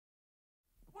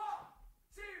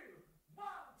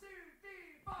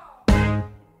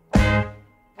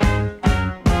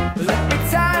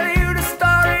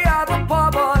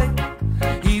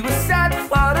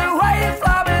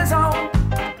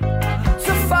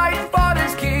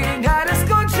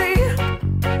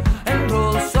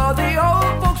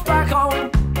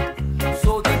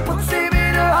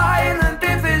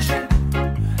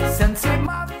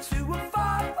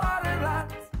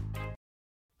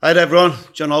Hi everyone,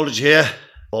 John Aldo here.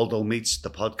 Aldo Meets, the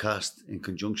podcast, in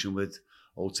conjunction with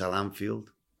Hotel Anfield.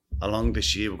 Along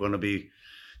this year, we're going to be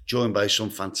joined by some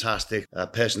fantastic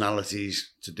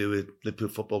personalities to do with Liverpool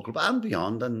Football Club and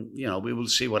beyond, and we will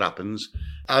see what happens.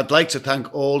 I'd like to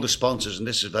thank all the sponsors, and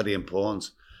this is very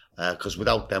important because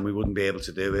without them we wouldn't be able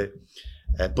to do it.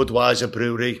 Budweiser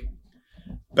Brewery,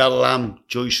 Bell Lamb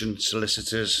Joyson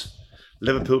Solicitors,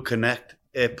 Liverpool Connect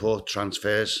Airport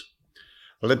Transfers,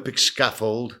 Olympic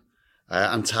Scaffold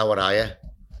and Tower Hire,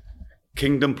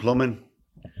 Kingdom Plumbing,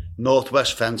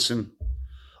 Northwest Fencing,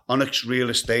 Onyx Real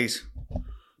Estate,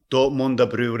 Dortmunder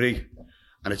Brewery,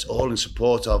 and it's all in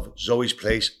support of Zoe's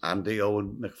Place and the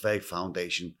Owen McVeigh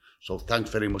Foundation. So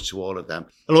thanks very much to all of them.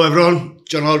 Hello everyone,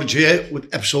 John Aldo here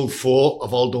with episode 4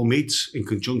 of Aldo Meets in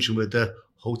conjunction with the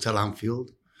Hotel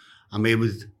Anfield. I'm here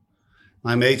with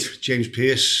my mate, James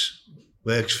Pearce,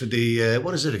 works for the,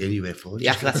 what is it again you work for? The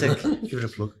Athletic. Give it a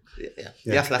plug. Yeah.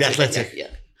 The Athletic. Yeah.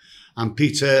 And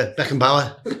Peter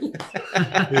Beckenbauer,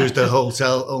 who's the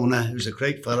hotel owner, who's a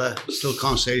great fella, still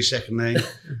can't say his second name.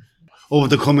 Over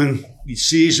the coming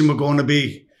season, we're going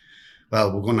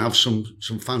to have some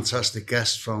fantastic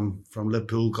guests from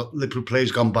Liverpool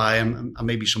players gone by and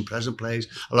maybe some present players,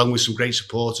 along with some great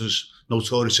supporters,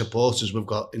 notorious supporters we've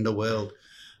got in the world.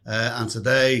 And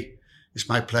today, it's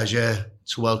my pleasure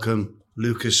to welcome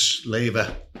Lucas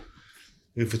Leiva,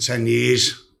 who for 10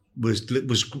 years was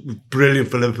brilliant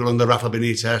for Liverpool under Rafa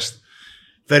Benitez.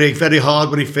 Very, very hard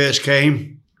when he first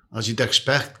came, as you'd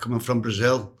expect, coming from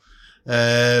Brazil.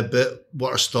 But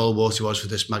what a stalwart he was for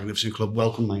this magnificent club.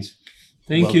 Welcome, mate.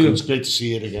 Thank you. It's great to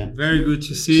see you again. Very good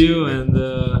to see you, and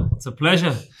it's a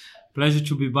pleasure. Pleasure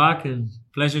to be back, and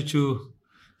pleasure to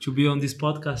be on this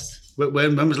podcast.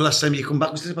 When was the last time you come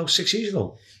back? Was it about 6 years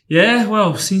ago? Yeah,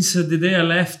 well, since the day I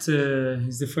left,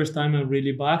 it's the first time I'm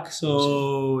really back.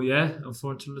 So yeah,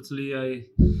 unfortunately,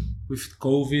 with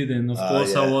COVID, and of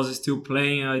course I was still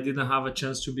playing. I didn't have a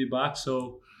chance to be back.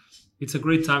 So it's a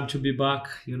great time to be back.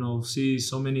 See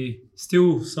so many,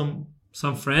 still some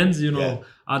friends,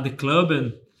 at the club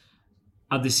and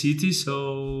at the city.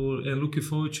 So and looking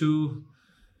forward to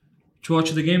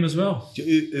watch the game as well.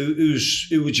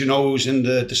 Who would you know who's in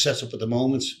the setup at the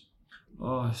moment?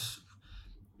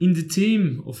 In the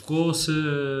team, of course,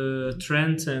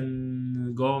 Trent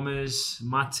and Gomez,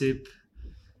 Matip.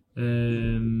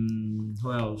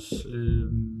 Who else?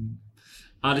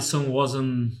 Alisson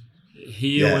wasn't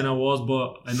here when I was,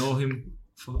 but I know him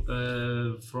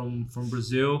from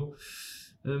Brazil.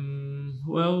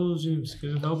 James, can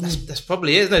you help me? That's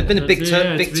probably it. There's been a big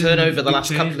turnover the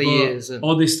last couple of years.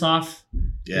 All the staff,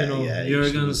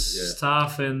 Jurgen's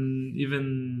staff, and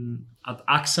even at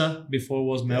AXA before it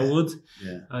was Melwood.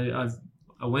 Yeah.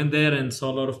 I went there and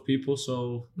saw a lot of people.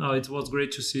 So no, it was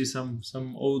great to see some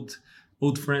old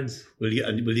friends. Will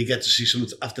you get to see some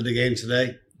after the game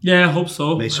today? Yeah, I hope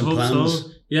so. Make some plans. So.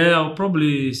 Yeah, I'll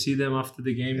probably see them after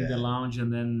the game in the lounge,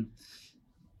 and then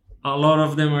a lot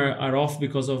of them are off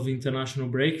because of international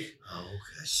break. Oh,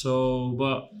 okay. So,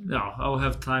 but yeah, I'll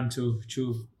have time to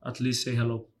at least say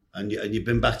hello. And you've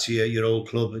been back to your old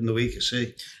club in the week, I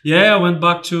see. Yeah, I went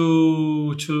back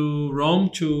to Rome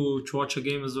to watch a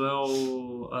game as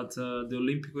well at the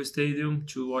Olympico Stadium,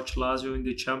 to watch Lazio in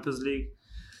the Champions League.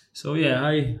 So yeah,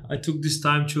 I took this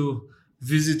time to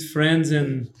visit friends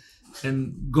and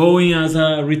going as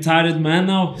a retired man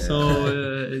now. Yeah. So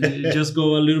you just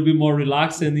go a little bit more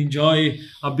relaxed and enjoy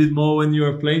a bit more when you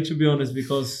are playing, to be honest,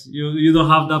 because you don't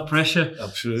have that pressure.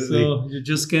 Absolutely. So you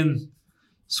just can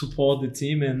support the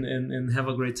team and have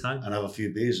a great time. And have a few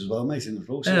beers as well, mate, in the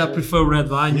process. Yeah, I prefer red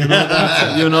wine, you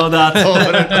know that.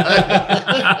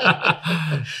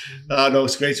 No,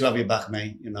 it's great to have you back,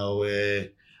 mate.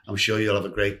 I'm sure you'll have a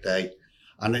great day.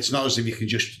 And it's not as if you can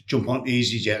just jump on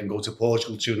EasyJet and go to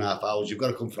Portugal 2.5 hours. You've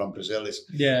got to come from Brazil. It's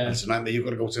a nightmare. You've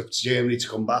got to go to Germany to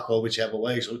come back, or whichever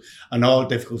way. So I know how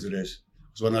difficult it is.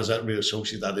 Because when I was at Real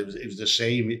Sociedad, it was the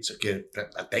same. It took a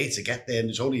day to get there, and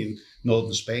it's only in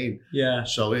northern Spain. Yeah.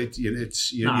 So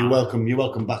you're welcome. You're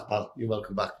welcome back, pal. You're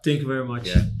welcome back. Thank you very much.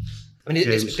 Yeah. I mean,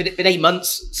 it's been 8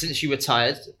 months since you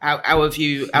retired. How have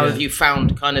you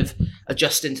found kind of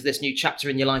adjusting to this new chapter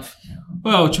in your life?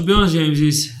 Well, to be honest, James,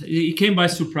 it came by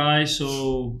surprise.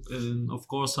 So, of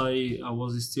course, I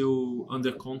was still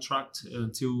under contract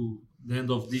until the end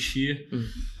of this year. Mm.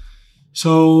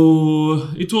 So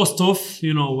it was tough,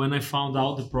 when I found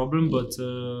out the problem. But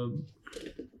the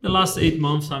last 8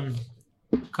 months, I'm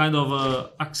kind of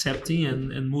accepting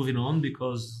and moving on,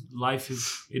 because life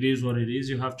is what it is.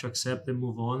 You have to accept and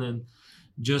move on, and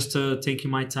just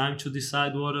taking my time to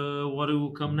decide what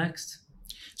will come next.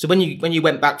 So when you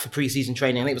went back for pre-season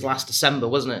training, I think it was last December,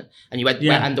 wasn't it? And you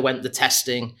underwent the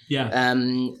testing. Yeah.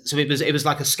 So it was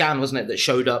like a scan, wasn't it, that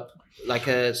showed up like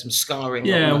some scarring.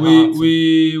 Yeah, on the heart.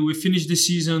 we finished the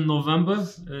season November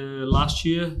last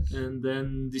year, and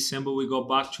then December we got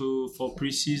back for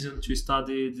pre-season to start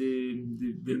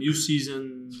the new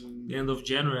season end of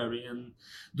January, and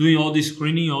doing all the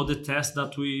screening, all the tests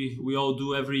that we all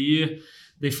do every year.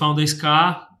 They found a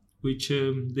scar, which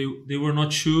they were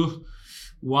not sure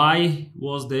why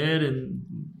was there and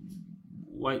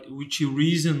which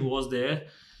reason was there.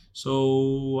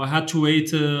 So I had to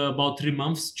wait about 3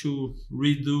 months to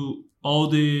redo all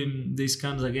the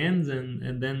scans again,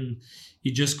 and then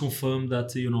it just confirmed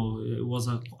that it was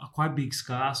a quite big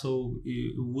scar, so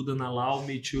it wouldn't allow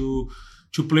me to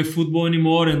play football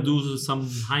anymore and do some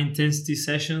high intensity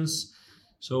sessions.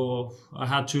 So I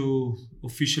had to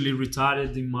officially retire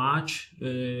it in March,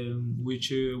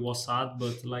 which was sad.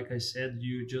 But like I said,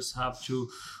 you just have to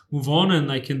move on,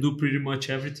 and I can do pretty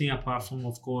much everything apart from,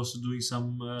 of course, doing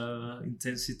some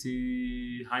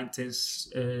high intense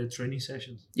training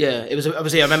sessions. Yeah, it was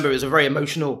obviously. I remember it was a very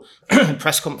emotional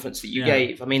press conference that you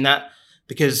gave. I mean that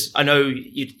because I know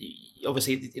you.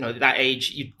 Obviously, at that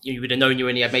age, you would have known you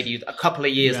only had maybe a couple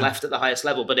of years left at the highest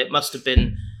level, but it must have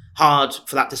been hard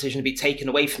for that decision to be taken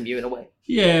away from you in a way.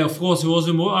 Yeah, of course, it was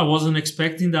I wasn't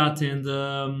expecting that, and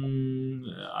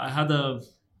I had a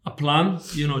plan,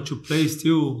 to play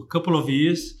still a couple of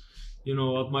years.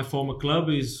 At my former club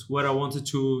is where I wanted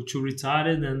to retire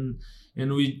it, and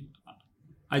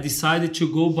I decided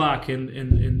to go back, and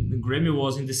Grêmio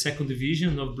was in the second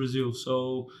division of Brazil,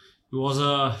 so it was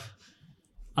a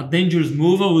dangerous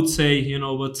move, I would say,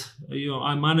 but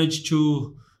I managed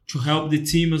to help the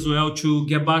team as well to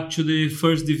get back to the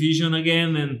first division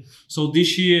again. And so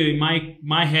this year in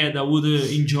my head, I would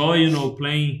enjoy,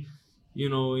 playing,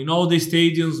 in all the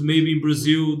stadiums, maybe in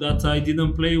Brazil that I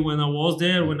didn't play when I was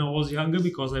there, when I was younger,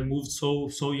 because I moved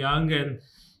so young, and,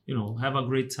 have a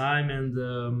great time. And,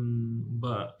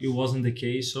 but it wasn't the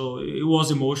case. So it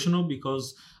was emotional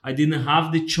because I didn't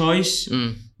have the choice,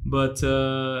 but,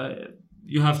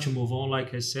 you have to move on.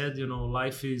 Like I said,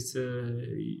 life is,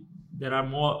 there are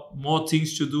more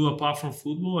things to do apart from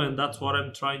football, and that's what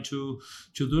I'm trying to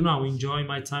do now. Enjoying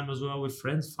my time as well with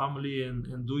friends, family,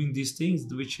 and doing these things,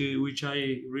 which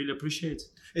I really appreciate.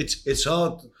 It's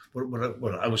hard.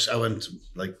 I went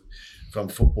like from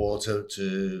football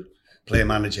to player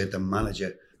manager to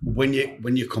manager. When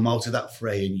you come out of that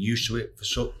fray and you're used to it for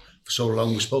so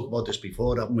long, we spoke about this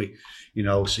before, haven't we?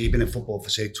 So you've been in football for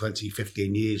say 20,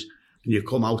 15 years, and you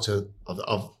come out of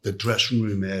the dressing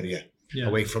room area. Yeah.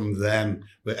 Away from them,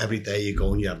 where every day you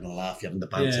go and you're having a laugh, you're having the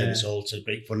banter, it's all so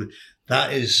great fun.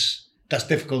 That's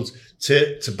difficult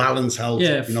to balance out,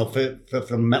 from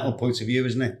a mental point of view,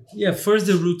 isn't it? Yeah, first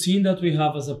the routine that we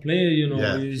have as a player,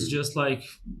 is just like,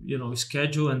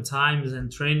 schedule and times and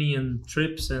training and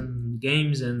trips and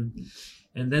games, and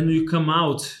then you come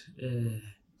out,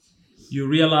 you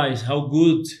realize how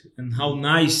good and how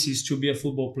nice it is to be a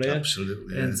football player.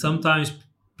 Absolutely. And sometimes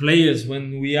players,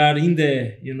 when we are in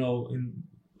there,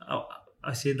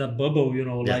 I say that bubble,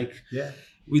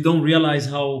 we don't realize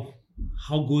how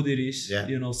good it is.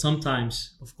 Yeah.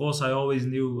 Sometimes, of course, I always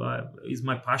knew it's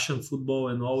my passion, football,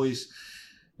 and always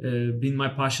been my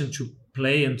passion to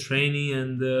play and training.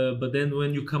 And but then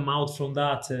when you come out from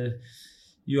that,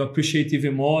 you appreciate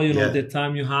even more, the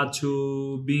time you had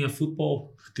to being a footballer.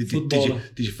 Did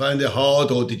you find it hard,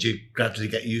 or did you gradually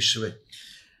get used to it?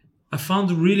 I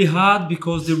found it really hard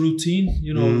because the routine,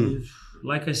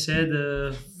 like I said,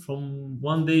 from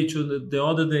one day to the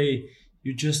other day,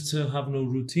 you just have no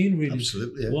routine really.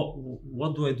 Absolutely. Yeah.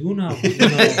 What do I do now?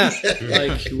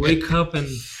 Like you wake up and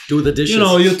do the dishes.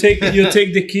 You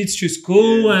take the kids to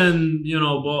school, and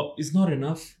but it's not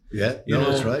enough. Yeah,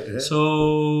 that's right. Yeah.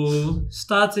 So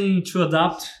starting to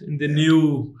adapt in the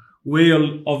new way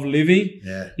of living.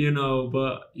 Yeah.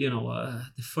 But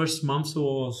the first month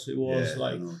was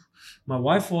like. My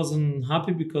wife wasn't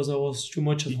happy because I was too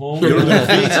much at home. You're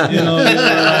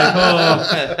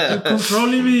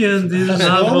controlling me, and this and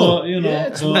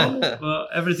that. But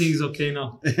everything is okay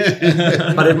now.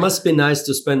 But it must be nice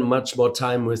to spend much more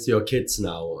time with your kids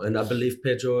now. And I believe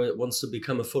Pedro wants to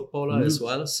become a footballer as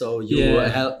well. So you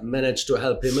managed to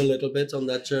help him a little bit on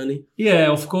that journey. Yeah,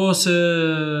 of course,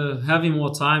 having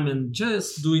more time and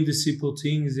just doing the simple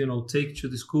things. Take to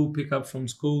the school, pick up from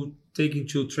school, taking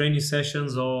to training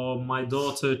sessions, or my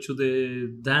daughter to the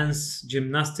dance,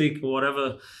 gymnastic,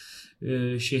 whatever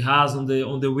she has on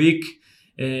the week.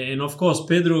 And of course,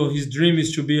 Pedro, his dream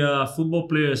is to be a football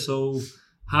player. So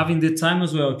having the time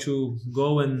as well to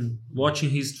go and watching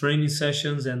his training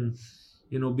sessions and,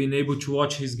 being able to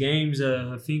watch his games,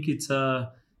 I think it's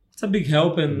a big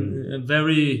help and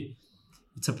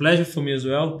it's a pleasure for me as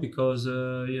well, because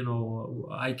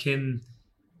I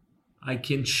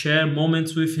can share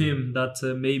moments with him that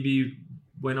maybe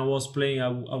when I was playing I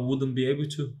wouldn't be able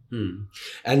to.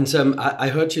 And I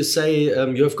heard you say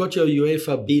you have got your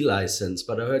UEFA B license,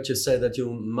 but I heard you say that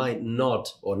you might not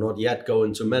yet go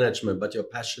into management, but your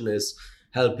passion is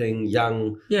helping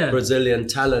young Brazilian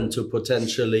talent to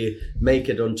potentially make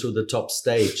it onto the top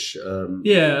stage.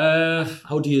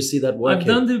 How do you see that working? I've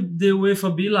done the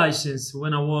UEFA B license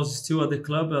when I was still at the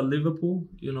club at Liverpool.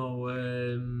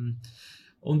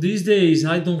 On these days,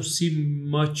 I don't see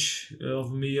much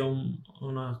of me on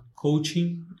a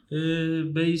coaching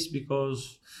base,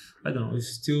 because I don't know,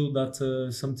 it's still that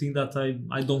something that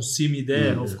I don't see me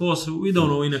there. Of course, we don't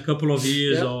know in a couple of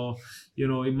years or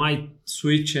it might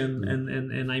switch and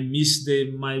I miss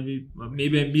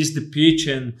maybe I miss the pitch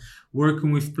and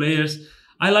working with players.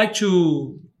 I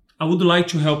would like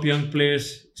to help young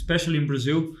players, especially in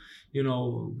Brazil.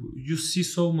 You see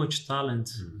so much talent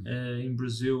in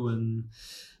Brazil,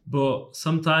 but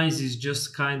sometimes it's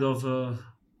just kind of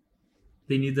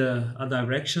they need a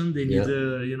direction. They need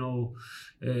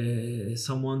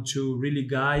someone to really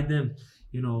guide them.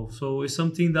 So it's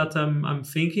something that I'm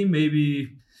thinking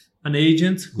maybe an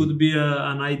agent could be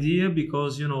an idea,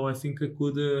 because I think I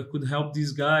could help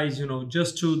these guys.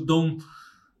 Just to don't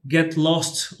get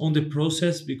lost on the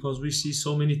process, because we see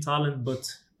so many talent but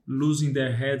losing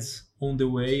their heads on the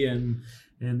way, and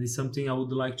it's something I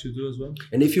would like to do as well.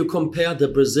 And if you compare the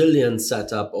Brazilian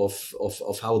setup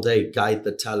of how they guide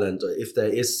the talent, if there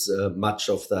is much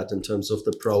of that in terms of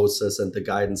the process and the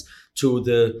guidance to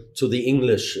the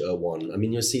English one, I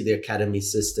mean, you see the academy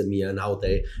system here and how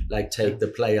they take the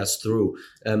players through.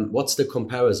 What's the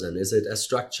comparison? Is it as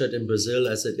structured in Brazil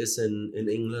as it is in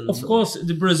England? Of course,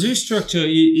 the Brazil structure,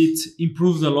 it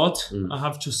improved a lot. I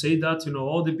have to say that.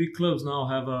 All the big clubs now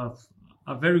have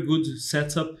a very good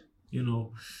setup.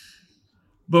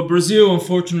 But Brazil,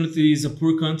 unfortunately, is a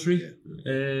poor country.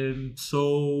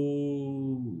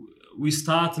 So we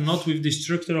start not with the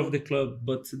structure of the club,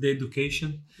 but the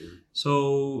education.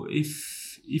 So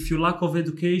if you lack of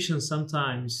education,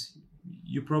 sometimes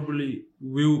you probably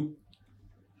will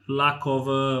lack of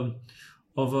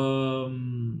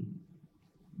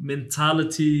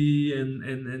mentality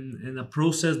and a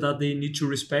process that they need to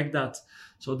respect that.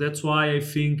 So that's why I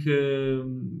think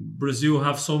Brazil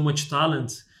have so much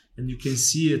talent, and you can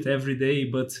see it every day.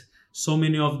 But so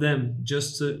many of them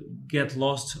just get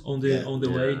lost on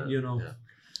the way,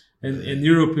 And in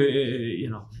Europe,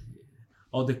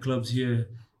 all the clubs here,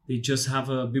 they just have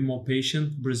a bit more patience.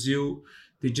 Brazil,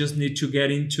 they just need to get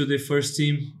into the first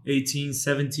team, 18s,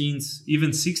 17s,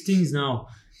 even 16s now,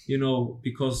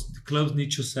 because the clubs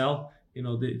need to sell.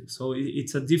 So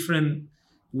it's a different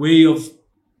way of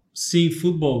seeing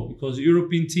football, because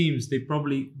European teams, they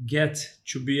probably get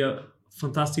to be a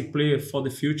fantastic player for the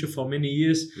future for many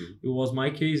years. It was my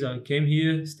case. I came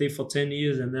here, stayed for 10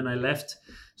 years, and then I left.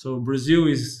 So Brazil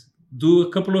is do a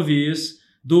couple of years,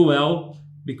 do well,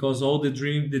 because all the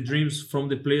dreams from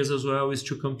the players as well is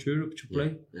to come to Europe to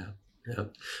play. Yeah.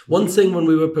 One thing when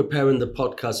we were preparing the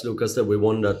podcast, Lucas, that we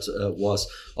wondered was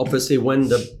obviously when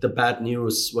the bad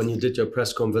news, when you did your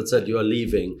press conference that you are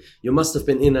leaving, you must have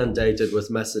been inundated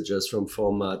with messages from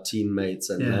former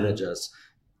teammates and managers.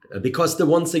 Because the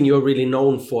one thing you're really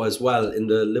known for as well in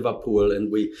the Liverpool,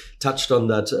 and we touched on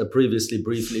that previously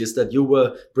briefly, is that you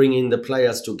were bringing the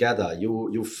players together.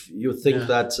 You think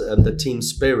that the team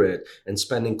spirit and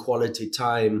spending quality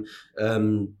time,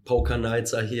 poker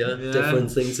nights are here,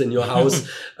 different things in your house.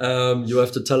 You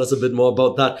have to tell us a bit more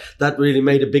about that. That really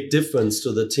made a big difference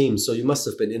to the team. So you must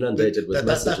have been inundated with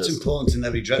messages. That's important in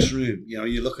every dressing room.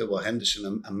 You look at what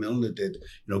Henderson and Milner did,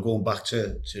 going back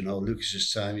to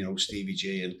Lucas's time, Stevie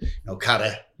G and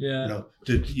Carra.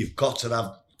 You've got to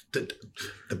have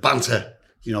the banter,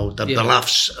 the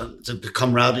laughs, the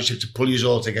camaraderie to pull you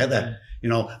all together.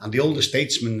 And the older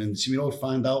statesman, and you all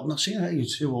find out, I'm not saying that you're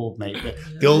too old, mate, but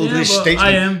the older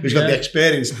statesman who's got the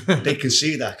experience, they can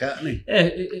see that, can't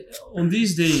they? On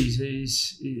these days,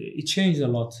 it changed a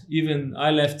lot. Even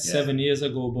I left 7 years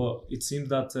ago, but it seems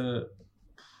that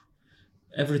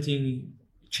everything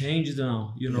changed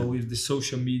now, with the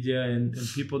social media and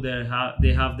people that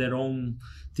they have their own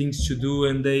things to do,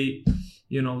 and they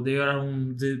are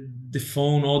on the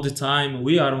phone all the time.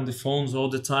 We are on the phones all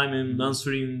the time and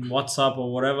answering WhatsApp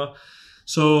or whatever.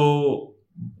 So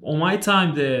on my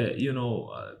time there,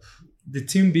 the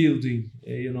team building,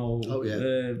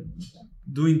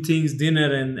 doing things,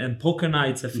 dinner and poker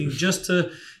nights, I think just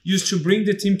used to bring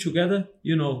the team together.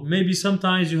 Maybe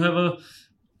sometimes you have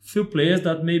few players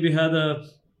that maybe had a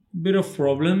bit of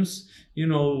problems,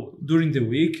 during the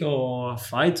week, or a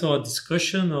fight or a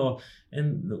discussion,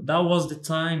 and that was the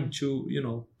time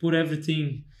to, put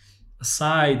everything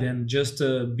aside and just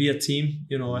be a team.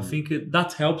 I think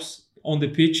that helps on the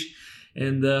pitch.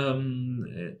 And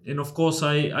of course,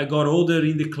 I got older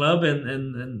in the club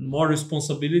and more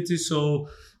responsibility. So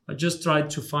I just tried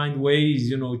to find ways,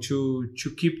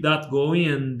 to keep that going,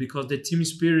 and because the team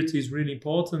spirit is really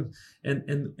important,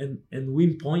 and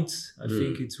win points. I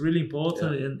think it's really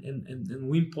important, and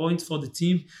win points for the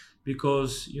team,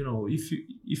 because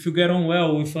if you get on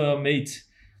well with a mate,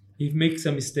 if he makes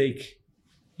a mistake,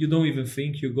 you don't even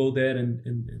think, you go there and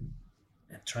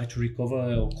try to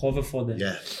recover or cover for them.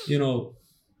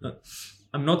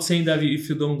 I'm not saying that if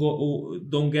you don't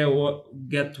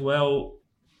get well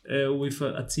with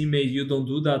a teammate, you don't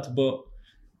do that, but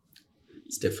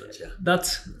it's different.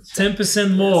 That's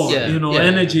 10% more,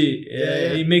 energy.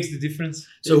 It makes the difference.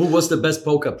 So who was the best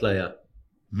poker player?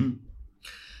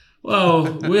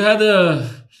 Well, we had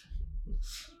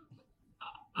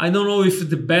I don't know if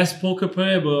the best poker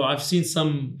player, but I've seen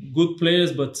some good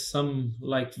players, but some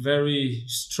like very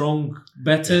strong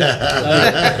bettors.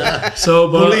 The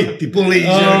bullies.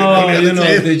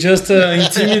 They just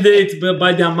intimidate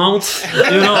by the amount,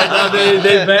 that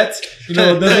they bet.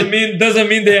 Doesn't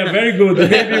mean they are very good. They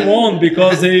maybe won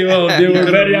because they were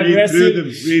very aggressive.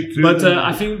 But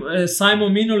I think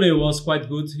Simon Mignolet was quite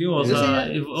good. He was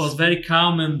very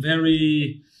calm and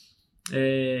very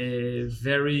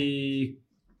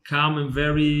calm and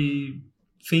very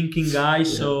thinking guy.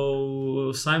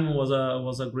 So Simon was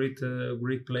a great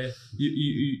player.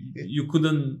 You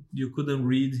couldn't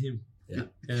read him.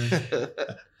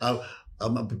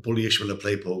 I'm a bit bullyish when I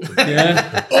play poker.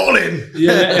 Yeah. All in.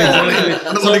 Yeah,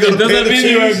 exactly. So it doesn't mean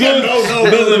you are good. No. It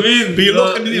doesn't mean. But you're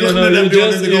looking at everyone in the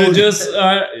goal.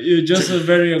 You're just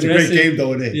very aggressive. It's a great game,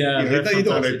 though, isn't it? Yeah, you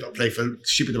don't want to play for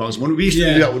stupid amounts of money. We used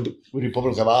to do that with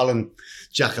Republic of Ireland.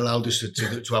 Jack allowed us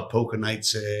to have poker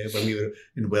nights when we were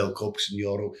in World Cups and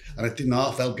Euro, and I didn't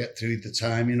half get through the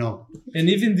time, And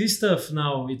even this stuff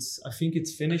now, I think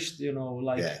it's finished.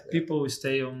 People will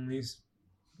stay on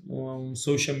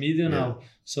social media now,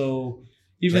 so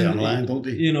even online, don't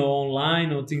they?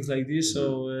 Online or things like this.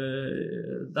 So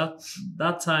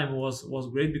that time was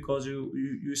great, because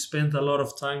you spent a lot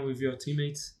of time with your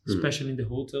teammates, especially in the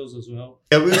hotels as well.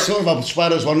 Yeah, we were sort of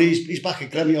Suarez one. He's back at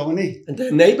Gremio, isn't he? And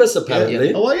they're neighbours apparently.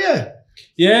 Yeah. Oh yeah.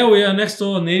 Yeah, we are next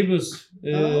door neighbours.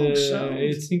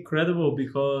 It's incredible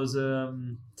because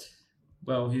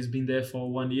he's been there for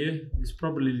 1 year. He's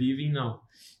probably leaving now,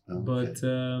 but.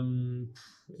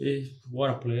 What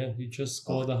a player. He just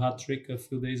scored a hat-trick a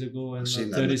few days ago, and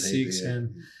 36,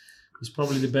 and he's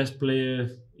probably the best player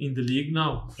in the league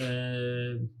now.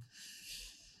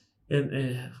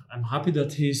 And I'm happy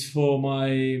that he's for my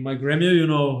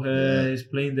Gremio, he's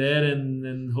playing there,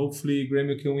 and hopefully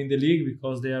Gremio can win the league,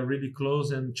 because they are really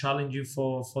close and challenging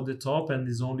for the top, and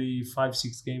there's only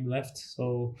 5-6 games left.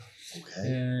 So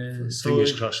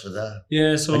fingers crossed for that.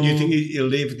 Yeah. So, and you think he'll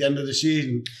leave at the end of the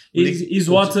season? Is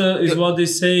what they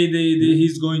say.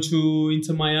 He's going to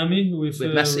Inter Miami with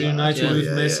Messi, reunited with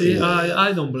Messi. Yeah.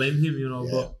 I don't blame him,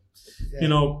 but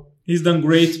he's done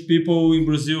great. People in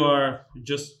Brazil are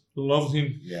just love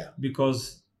him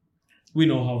because we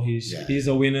know how he's. Yeah. He's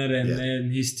a winner, and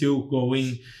he's still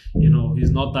going.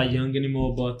 He's not that young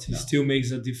anymore, but he still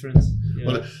makes a difference. Yeah.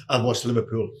 Well, I've watched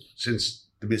Liverpool since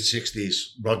the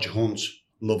mid-60s. Roger Hunt,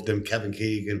 loved him. Kevin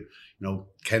Keegan,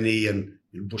 Kenny and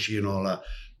Bushy and all that.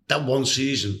 That one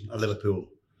season at Liverpool,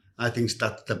 I think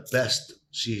that's the best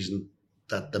season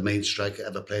that the main striker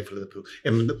ever played for Liverpool.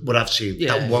 And what I've seen,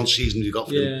 that one season you got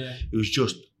from him, it was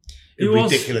just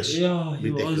ridiculous.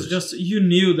 He was just, you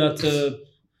knew that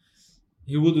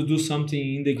he would do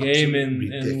something in the game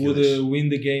and would win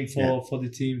the game for the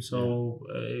team. So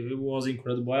it was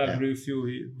incredible. I agree with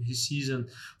you. His season,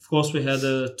 of course, we had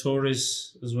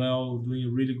Torres as well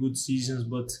doing really good seasons,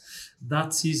 but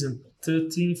that season,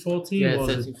 13, 14, it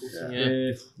was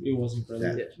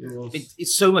incredible. Yeah.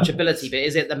 It's so much ability, but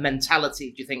is it the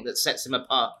mentality, do you think, that sets him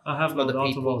apart? I have no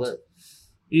doubt about it.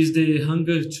 Is the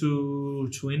hunger to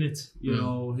win it.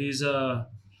 He's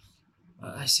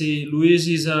I say Luis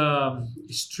is a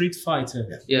street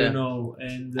fighter,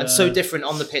 and so different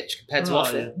on the pitch compared to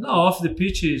off it. No, off the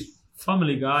pitch he's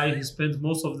family guy. He spends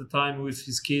most of the time with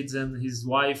his kids and his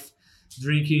wife,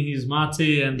 drinking his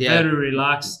mate and very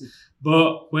relaxed.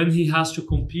 But when he has to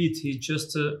compete, he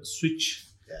just switch,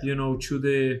 to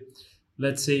the,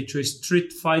 let's say, to a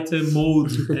street fighter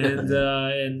mode,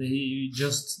 and he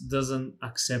just doesn't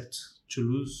accept to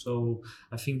lose. So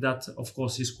I think that, of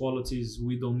course, his qualities,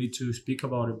 we don't need to speak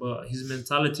about it, but his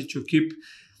mentality to keep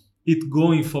it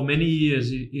going for many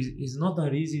years is not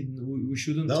that easy. We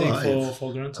shouldn't take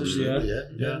for granted. Yeah.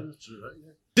 That's right,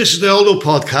 yeah. This is the Aldo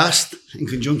podcast in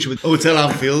conjunction with Hotel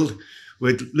Anfield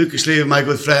with Lucas Leiva, my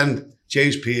good friend,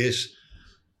 James Pearce,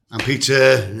 and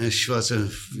Peter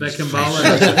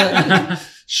Beckenbauer.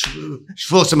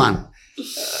 Schwarzeman.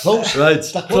 Close, right?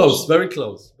 Close, very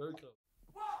close. Very close.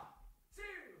 1, 2,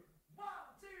 1,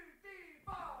 2, 3,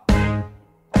 4.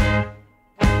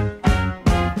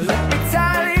 Let me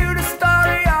tell you the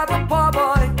story of a poor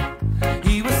boy.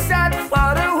 He was set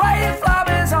far away from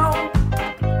his home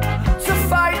to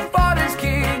fight for his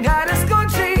king and his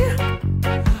country,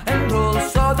 and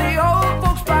also the old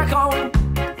folks back home.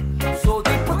 So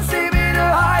they put him in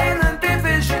a Highland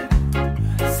division,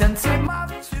 sent him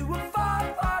off to a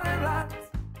far foreign land.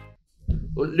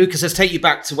 Well, Lucas, let's take you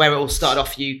back to where it all started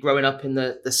off, you growing up in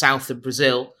the south of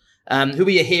Brazil. Who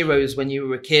were your heroes when you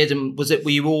were a kid, and were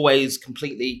you always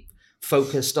completely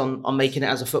focused on making it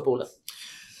as a footballer?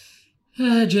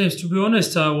 James, to be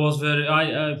honest, I was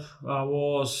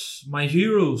my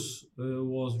heroes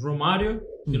was Romário,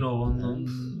 on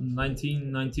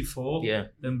 1994,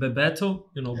 and Bebeto,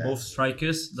 both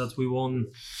strikers that we won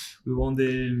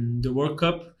the World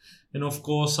Cup, and of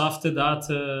course after that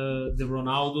the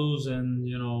Ronaldos, and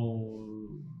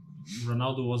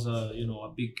Ronaldo was a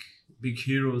big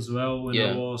hero as well when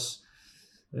I was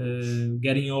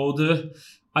getting older.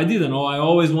 I didn't know. I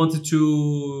always wanted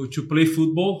to play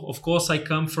football. Of course, I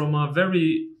come from a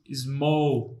very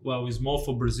small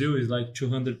for Brazil. It's like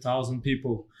 200,000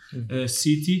 people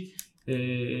city.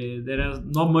 There is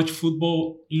not much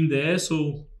football in there.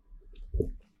 So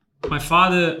my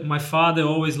father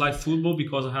always liked football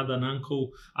because I had an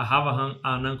uncle. I have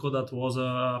an uncle that was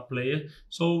a player.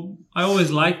 So I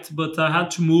always liked, but I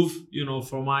had to move,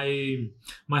 from my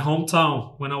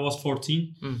hometown when I was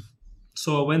 14.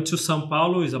 So I went to São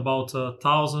Paulo. It's about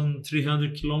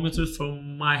 1,300 kilometers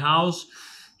from my house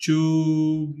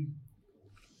to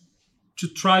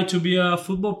try to be a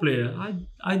football player.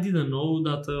 I didn't know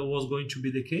that was going to be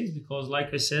the case because,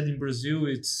 like I said, in Brazil,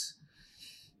 it's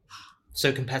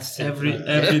so competitive.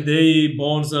 Every day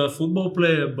born's a football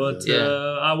player. But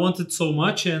I wanted so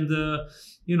much, and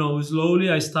slowly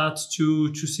I start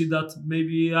to see that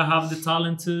maybe I have the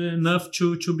talent enough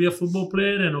to be a football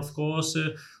player. And of course,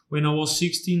 when I was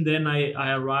 16, then I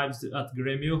arrived at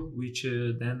Grêmio, which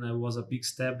then was a big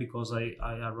step because I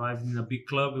arrived in a big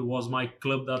club. It was my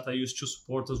club that I used to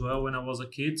support as well when I was a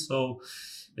kid. So,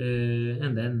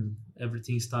 and then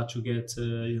everything started to get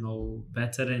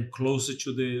better and closer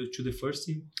to the first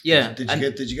team. Yeah. Did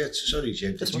you get? Sorry,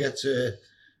 Jim. Did you get?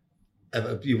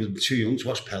 You were too young to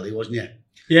watch Pelé, wasn't you?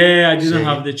 Yeah, I didn't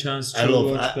have the chance to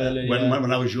watch Pelé.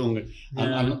 When I was young,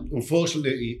 and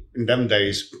unfortunately in them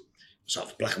days, sort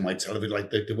of black and white television, like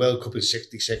the World Cup in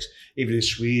 '66, even in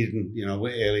Sweden,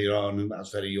 earlier on, and I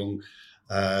was very young.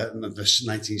 The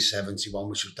 1971,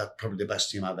 which was probably the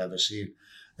best team I've ever seen,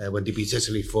 when they beat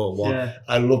Italy 4-1. Yeah.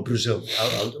 I love Brazil.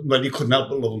 Well, you couldn't help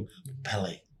but love them.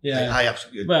 Pelé. Yeah, I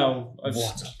absolutely. Well,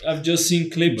 I've just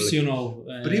seen clips,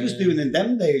 but he was doing in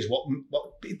them days what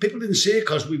people didn't see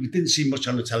because we didn't see much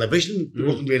on the television. It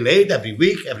wasn't relayed every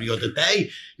week, every other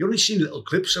day. You only seen little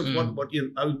clips of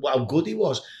how good he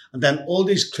was, and then all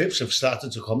these clips have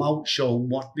started to come out showing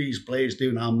what these players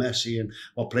do now, Messi, and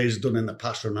what players have done in the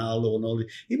past, Ronaldo, and all.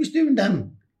 He was doing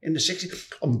them in the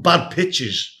 60s on bad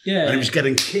pitches, and he was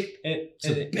getting kicked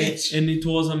to bits. And it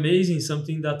was amazing.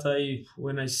 Something that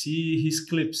when I see his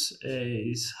clips,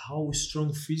 is how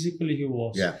strong physically he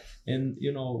was. Yeah. And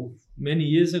many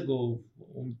years ago,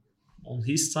 on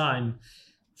his time,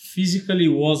 physically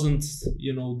wasn't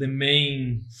the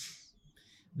main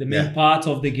part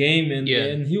of the game, and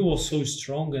he was so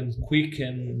strong and quick,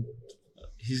 and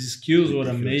his skills were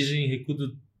amazing. He could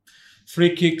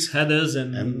free kicks, headers,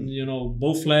 and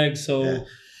both legs. So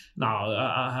no,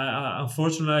 I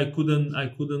unfortunately I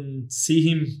couldn't see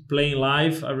him playing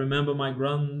live. I remember my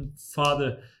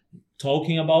grandfather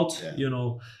talking about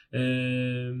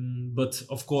but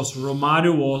of course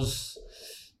Romário was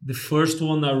the first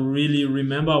one I really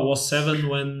remember. I was 7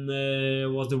 when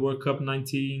was the World Cup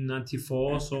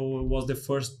 1994, so it was the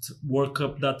first World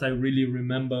Cup that I really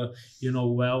remember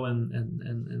well, and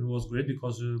it was great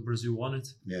because Brazil won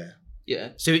it.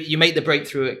 Yeah. So you make the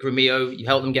breakthrough at Grêmio, you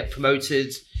help them get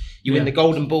promoted, you win the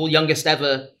Golden Ball, youngest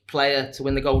ever player to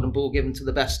win the Golden Ball given to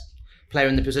the best player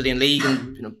in the Brazilian league,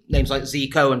 and names like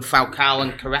Zico and Falcao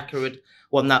and Careca had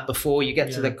won that before. You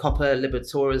get to the Copa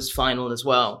Libertadores final as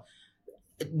well.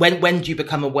 When do you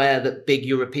become aware that big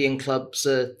European clubs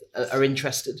are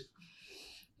interested?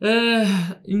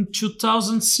 In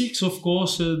 2006, of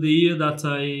course, the year that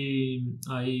I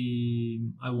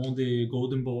won the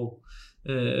Golden Ball,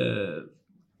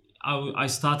 I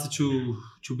started to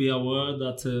be aware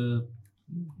that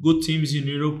good teams in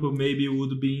Europe maybe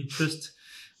would be interested,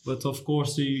 but of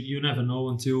course you never know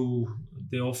until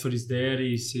the offer is there,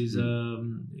 is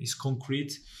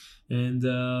concrete. And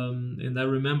I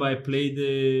remember I played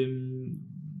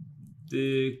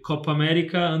the Copa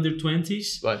America under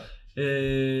 20s. Right.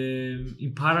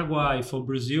 In Paraguay for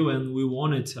Brazil, and we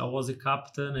won it. I was the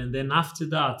captain, and then after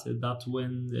that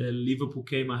when Liverpool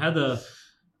came, I had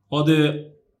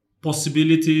other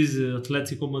possibilities: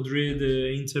 Atletico Madrid,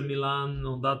 Inter Milan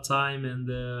on that time, and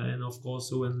of course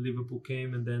when Liverpool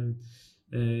came, and then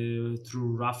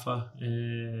through Rafa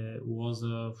was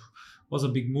a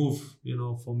big move,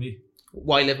 for me.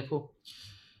 Why Liverpool?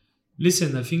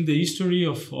 Listen, I think the history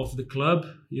of the club,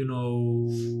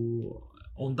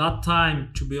 on that time,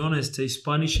 to be honest, the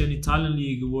Spanish and Italian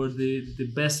league were the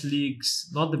best leagues,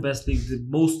 not the best league, the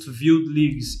most viewed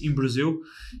leagues in Brazil.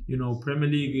 Premier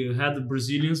League had the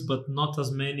Brazilians, but not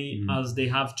as many as they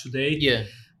have today. Yeah.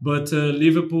 But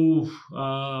Liverpool,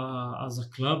 as a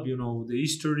club, the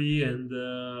history, and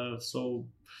so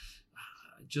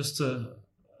just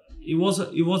it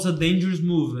was a dangerous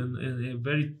move and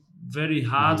very, very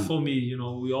hard for me.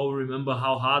 We all remember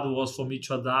how hard it was for me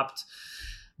to adapt,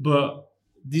 but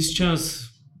this chance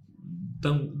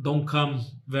don't come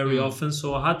very often,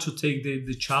 so I had to take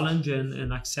the challenge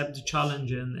and accept the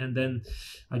challenge, and then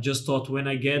I just thought, when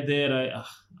I get there,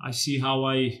 I see how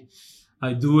I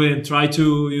do it and try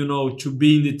to to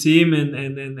be in the team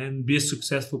and be a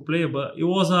successful player. But it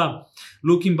was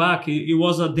looking back, it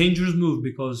was a dangerous move,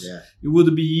 because it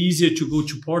would be easier to go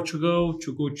to Portugal,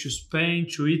 to go to Spain,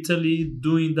 to Italy,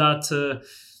 doing that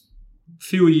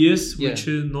few years, which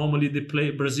normally the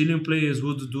Brazilian players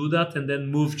would do that, and then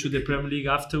move to the Premier League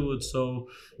afterwards. So,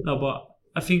 no, but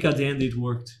I think at the end it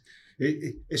worked.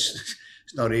 It's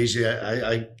not easy.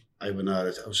 I was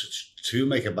a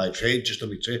toolmaker by trade, just a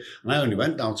big trade, and I only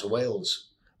went down to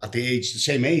Wales at the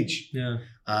same age,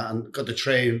 and got the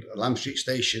train at Lamb Street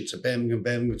Station to Birmingham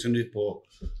to Newport,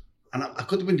 and I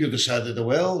could have been the other side of the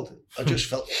world. I just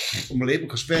felt unbelievable,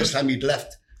 because first time you'd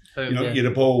left, you're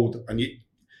abroad, and you.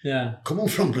 Yeah. Coming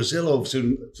from Brazil over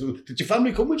to did your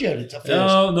family come with you at first?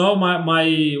 No,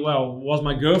 was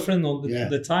my girlfriend on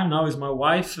the time. Now is my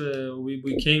wife.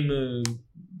 We came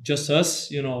just us,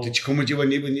 Did she come with you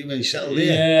when you settled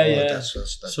there? Yeah. That's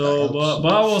so,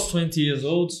 but I was 20 years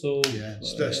old, so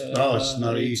it's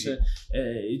not easy.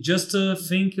 Just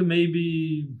think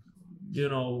maybe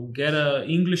get an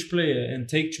English player and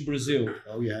take to Brazil.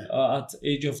 At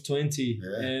age of 20,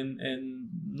 and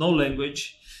no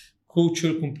language.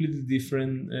 Culture completely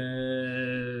different,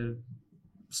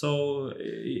 so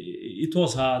it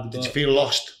was hard. Did you feel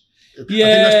lost? Yeah, I think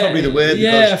that's probably the word.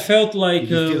 Yeah, I felt like I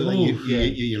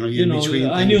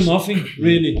knew nothing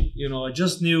really. I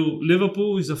just knew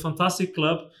Liverpool is a fantastic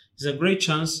club. It's a great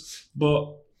chance,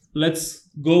 but let's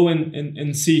go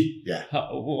and see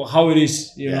how it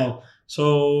is.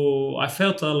 So I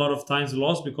felt a lot of times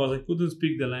lost because I couldn't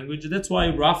speak the language. That's why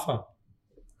Rafa.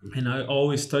 And I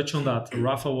always touch on that.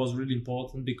 Rafa was really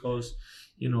important because,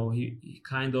 he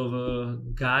kind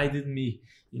of guided me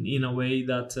in a way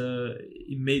that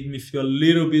it made me feel a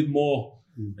little bit more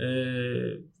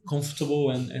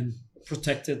comfortable and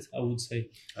protected, I would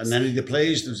say. And any of the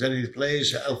players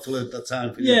helpful at that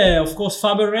time for you? Yeah, of course,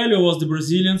 Fabio Aurelio was the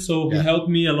Brazilian, so he helped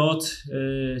me a lot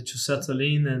to settle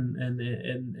in,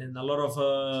 and a lot of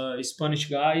Spanish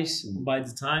guys by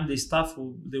the time they staff,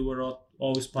 they were all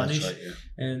Spanish. That's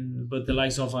right, but the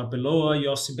likes of Arbeloa,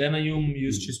 Yossi Benayoun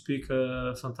used to speak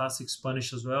fantastic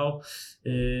Spanish as well.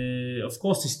 Of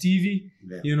course, Stevie.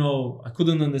 I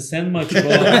couldn't understand much, but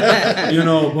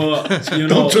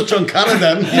don't touch on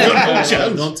Canada.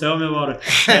 Don't tell me about it.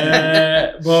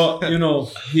 But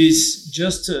he's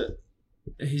just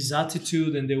his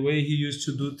attitude and the way he used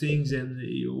to do things, and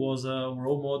he was a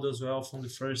role model as well from the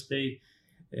first day.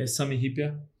 Sami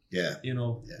Hyypiä.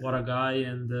 What a guy.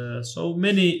 And so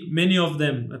many of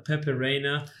them, Pepe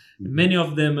Reina, many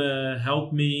of them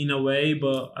helped me in a way,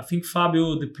 but I think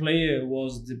Fabio, the player,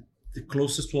 was the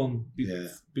closest one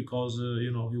because he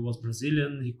was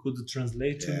Brazilian, he could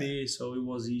translate to me, so it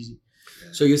was easy.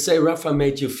 So you say Rafa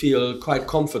made you feel quite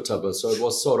comfortable, so it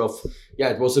was sort of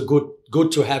it was a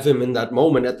good to have him in that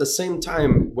moment. At the same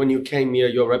time, when you came here,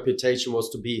 your reputation was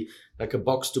to be like a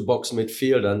box-to-box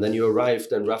midfielder, and then you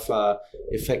arrived and Rafa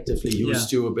effectively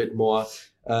used you a bit more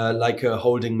like a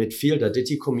holding midfielder. Did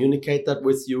he communicate that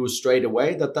with you straight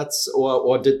away,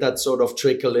 or did that sort of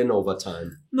trickle in over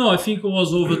time? No, I think it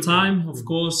was over time. Of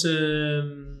course,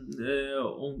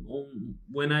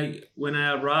 when I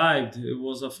arrived, it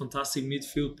was a fantastic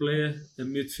midfield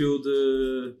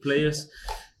players.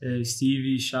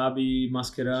 Stevie, Xabi,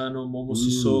 Mascherano, Momo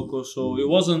Sissoko. So it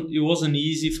wasn't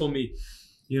easy for me,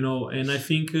 and I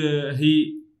think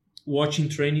he watching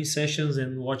training sessions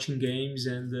and watching games,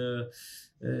 and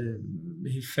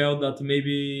he felt that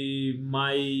maybe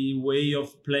my way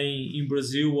of playing in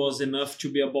Brazil was enough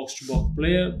to be a box-to-box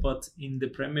player, but in the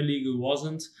Premier League it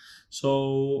wasn't.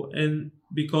 So, and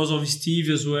because of Steve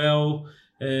as well,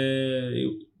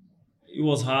 it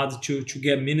was hard to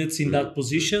get minutes in that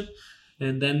position.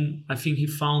 And then I think he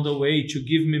found a way to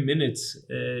give me minutes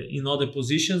in other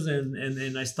positions,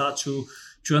 and I start to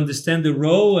understand the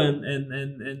role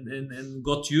and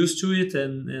got used to it,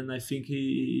 and I think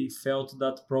he felt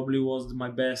that probably was my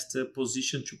best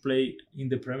position to play in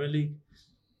the Premier League.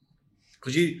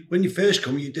 Because when you first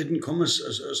come, you didn't come as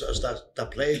that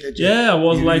player, did you? Yeah, I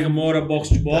was like more a box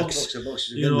to box. Box to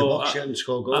box, in the box and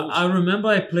score goals. I remember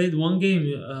I played one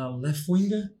game left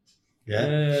winger.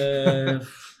 Yeah.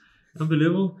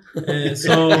 Unbelievable.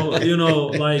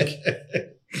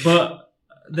 But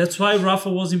that's why Rafa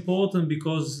was important,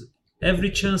 because every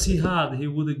chance he had, he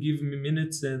would give me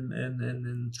minutes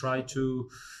and try to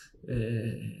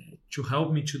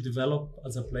help me to develop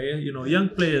as a player. Young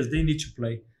players, they need to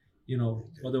play.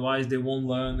 Otherwise they won't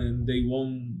learn and they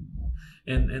won't.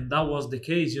 And that was the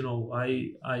case.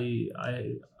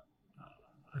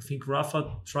 I think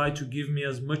Rafa tried to give me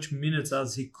as much minutes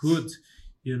as he could.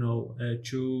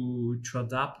 To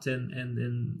adapt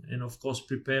and of course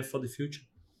prepare for the future.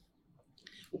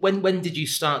 When did you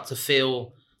start to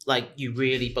feel like you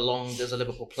really belonged as a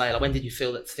Liverpool player? Like when did you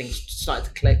feel that things started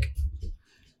to click?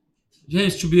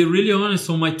 Yes, to be really honest,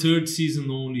 on my third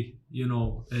season only.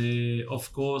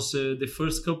 Of course, the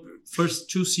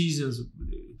first 2 seasons,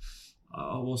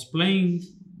 I was playing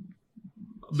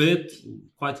a bit,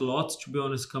 quite a lot, to be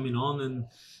honest, coming on,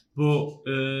 but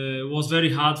it was very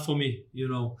hard for me.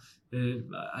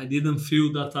 I didn't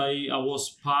feel that I was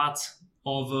part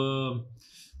of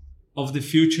the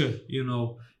future.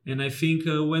 And I think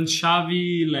when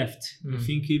Xavi left, I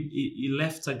think he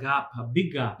left a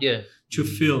big gap to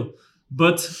fill.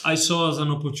 But I saw as an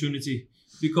opportunity,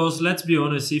 because let's be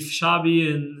honest, if Xavi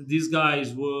and these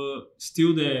guys were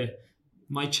still there,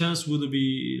 my chance would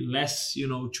be less,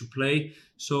 to play.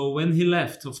 So when he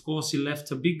left, of course, he left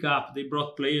a big gap. They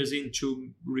brought players in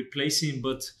to replace him.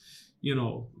 But,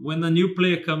 when a new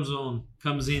player comes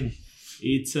in,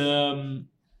 it's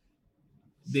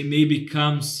they maybe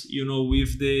comes,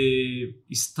 with the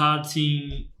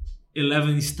starting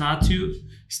 11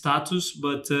 status,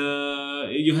 but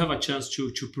you have a chance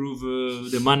to prove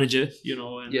the manager,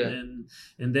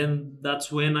 and then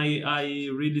that's when I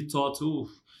really thought,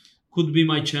 could be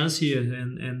my chance here,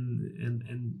 and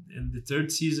the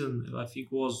third season I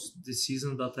think was the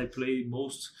season that I played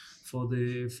most for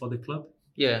the club.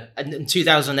 Yeah, and in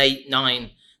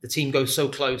 2008-09, the team goes so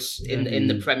close in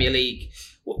the Premier League.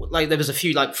 There was a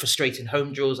few frustrating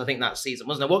home draws, I think, that season,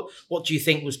 wasn't there? What do you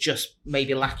think was just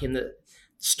maybe lacking that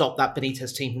stopped that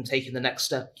Benitez team from taking the next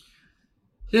step?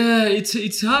 Yeah,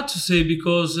 it's hard to say,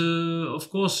 because of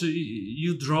course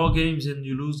you draw games and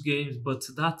you lose games, but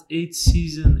that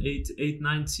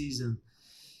 8-9 season,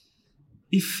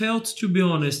 it felt, to be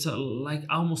honest, like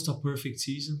almost a perfect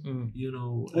season.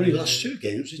 Only lost 2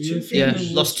 games.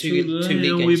 Lost two league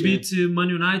games. We beat Man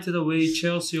United away,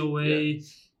 Chelsea away.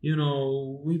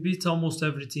 We beat almost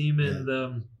every team,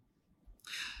 and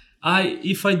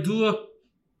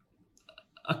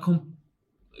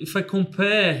if I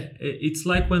compare, it's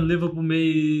like when Liverpool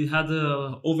had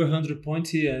over 100 points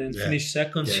here and finished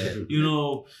second.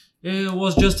 It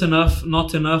was just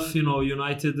not enough.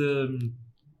 United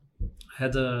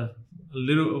had a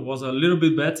little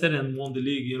bit better and won the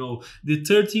league. The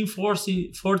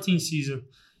 13-14 season,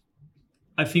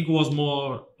 I think, was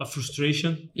more a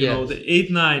frustration. The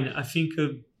 8-9, I think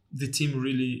the team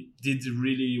really did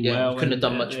well. Couldn't have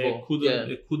done much more.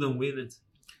 Couldn't win it.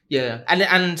 Yeah,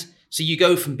 and so you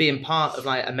go from being part of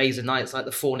amazing nights like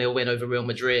the 4-0 win over Real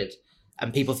Madrid,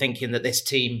 and people thinking that this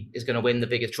team is going to win the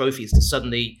biggest trophies, to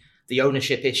suddenly the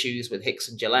ownership issues with Hicks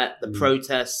and Gillette, the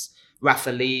protests,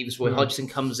 Rafa leaves, Roy Hodgson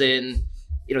comes in.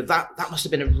 That must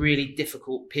have been a really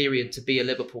difficult period to be a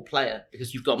Liverpool player,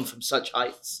 because you've gone from such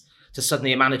heights to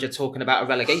suddenly a manager talking about a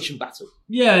relegation battle.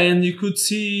 Yeah, and you could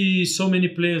see so many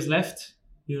players left.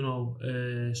 So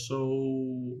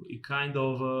it kind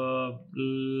of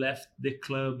left the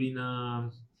club in a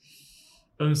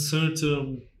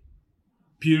uncertain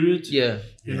period.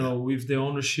 With the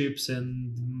ownerships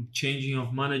and changing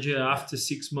of manager. After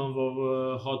 6 months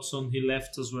of Hodgson, he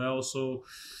left as well. So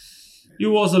it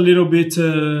was a little bit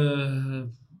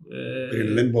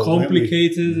limbo,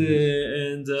 complicated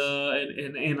and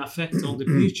effect on the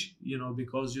pitch,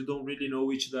 because you don't really know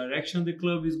which direction the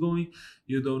club is going.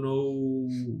 You don't know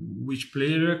which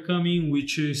player are coming,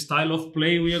 which style of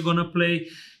play we are gonna play.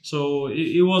 So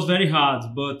it was very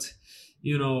hard, but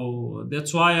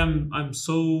that's why I'm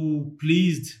so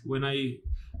pleased when I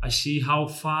see how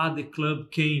far the club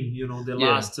came, the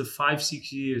last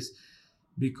 5-6 years,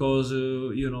 because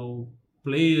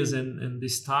players and the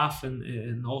staff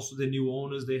and also the new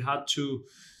owners, they had to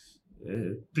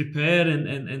prepare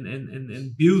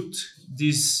and build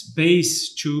this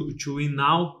base to win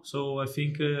now. So I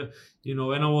think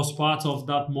when I was part of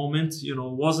that moment,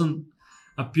 wasn't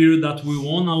a period that we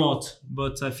won a lot,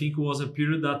 but I think it was a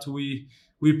period that we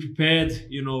prepared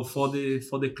for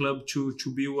the club to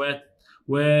be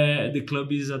where the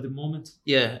club is at the moment.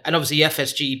 Yeah, and obviously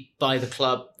FSG buy the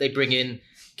club, they bring in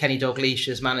Kenny Dalglish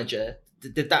as manager.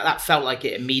 Did that felt like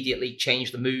it immediately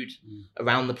changed the mood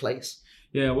around the place?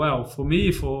 Yeah, well, for me,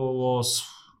 it was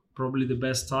probably the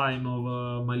best time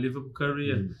of my Liverpool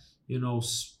career.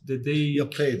 The day you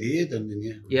played here, didn't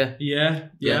you? Yeah.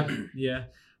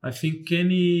 I think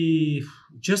Kenny,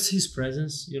 just his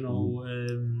presence,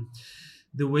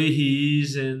 the way he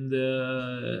is, and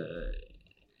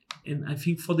I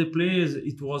think for the players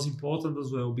it was important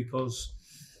as well, because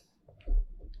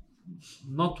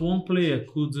not one player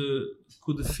could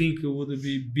think it would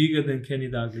be bigger than Kenny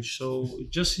Dalglish. So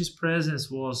just his presence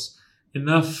was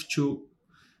enough to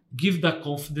give that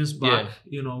confidence back.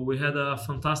 We had a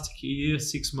fantastic year,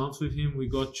 6 months with him. We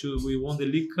won the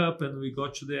League Cup and we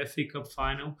got to the FA Cup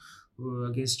final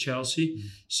against Chelsea.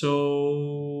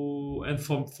 So, and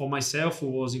for myself, it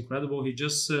was incredible. He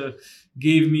just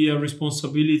gave me a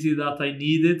responsibility that I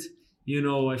needed.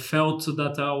 I felt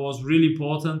that I was really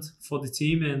important for the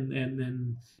team,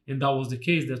 and that was the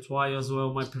case. That's why as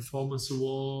well my performance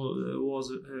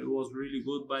was really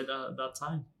good by that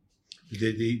time.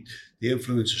 The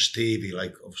influence of Stevie,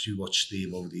 like obviously watched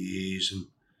Steve over the years, and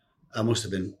I must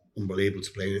have been unbelievable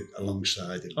to play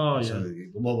alongside him. Oh yeah, so,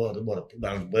 what a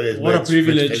privilege! What a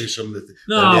privilege! It's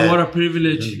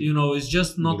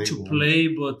just not to play,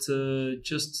 but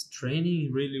just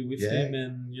training really with him,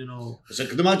 and So I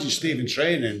could imagine Steve in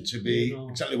training to be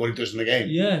exactly what he does in the game.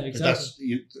 Yeah, exactly.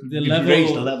 You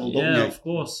raise the level, don't you? Yeah, of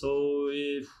course. So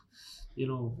if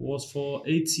was for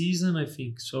 8 seasons, I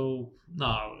think. So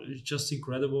it's just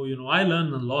incredible. I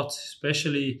learned a lot,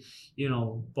 especially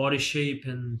body shape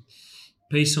and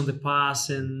pace on the pass,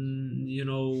 and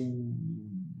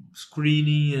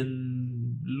screening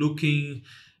and looking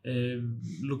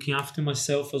after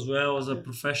myself as well as a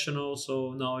professional.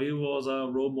 So he was a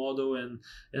role model and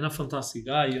a fantastic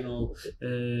guy.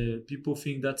 People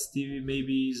think that Stevie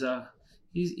maybe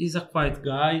is a quiet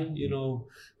guy,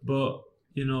 but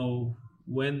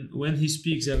when he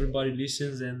speaks, everybody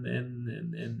listens,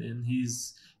 and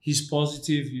he's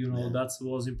positive. That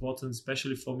was important,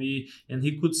 especially for me. And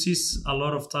he could see a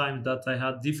lot of times that I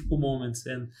had difficult moments,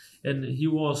 and he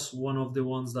was one of the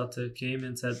ones that came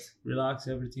and said, "Relax,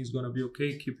 everything's gonna be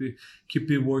okay. Keep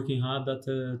it working hard. That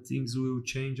things will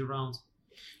change around."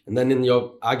 And then in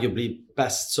your arguably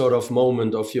best sort of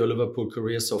moment of your Liverpool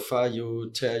career so far,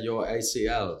 you tear your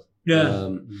ACL.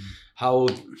 Yeah.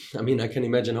 I can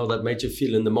imagine how that made you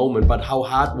feel in the moment, but how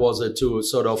hard was it to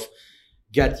sort of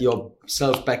get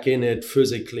yourself back in it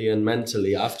physically and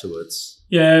mentally afterwards?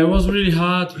 Yeah, it was really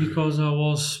hard because I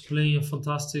was playing a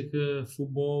fantastic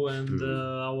football, and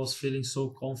I was feeling so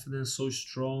confident, so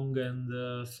strong,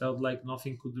 and felt like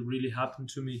nothing could really happen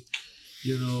to me.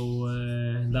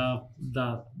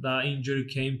 That injury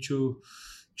came to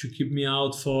keep me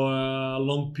out for a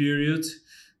long period,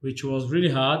 which was really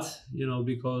hard,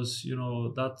 because,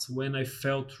 that's when I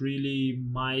felt really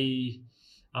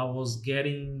I was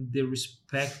getting the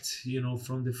respect,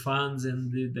 from the fans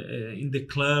and in the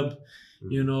club,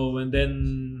 and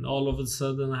then all of a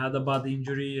sudden I had a bad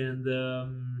injury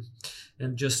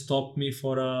and just stopped me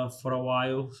for a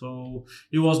while. So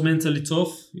it was mentally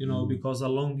tough, because a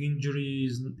long injury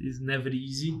is never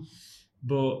easy,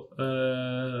 but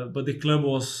the club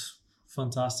was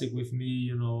fantastic with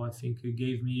me. I think it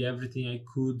gave me everything I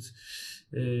could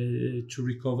to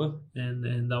recover,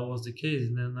 and that was the case.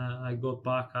 And then I got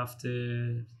back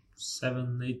after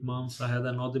 7-8 months. I had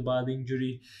another bad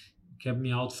injury, kept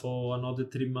me out for another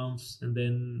 3 months, and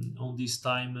then on this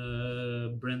time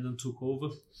Brendan took over.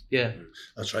 Yeah,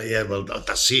 that's right. Yeah, well,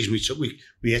 that season we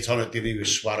hit on it, didn't we, with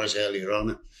Suarez earlier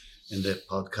on in the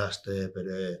podcast there, but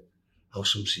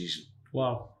awesome season.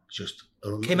 Wow. just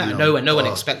came out of nowhere. No one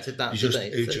expected that.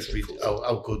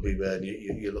 How good we were. And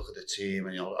you look at the team,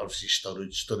 and obviously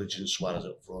Sturridge and Suarez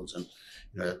up front, and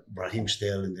Raheem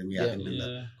Sterling. Then we had him in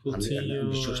there, and it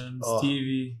was just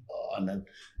Stevie. And then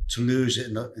to lose it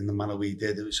in the manner we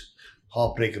did, it was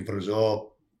heartbreaking for us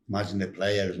all. Imagine the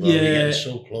player as well. Yeah, getting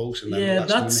so close. And then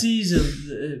that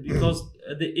season, because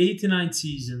the 89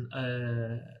 season,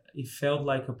 it felt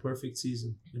like a perfect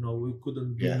season. We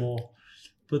couldn't do more.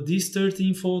 But this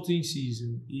 13-14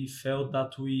 season, it felt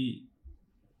that we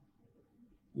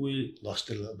lost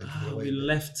a little bit. We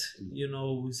left,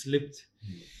 we slipped.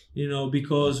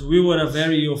 Because we were a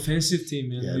very offensive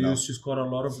team and we used to score a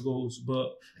lot of goals.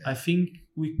 But I think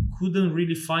we couldn't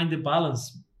really find the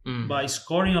balance by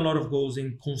scoring a lot of goals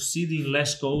and conceding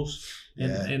less goals.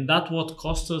 And that's what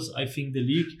cost us, I think, the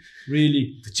league,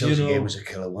 really. The Chelsea game was a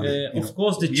killer, wasn't it? Of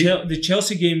course, the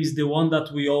Chelsea game is the one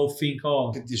that we all think,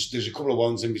 There's a couple of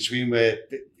ones in between where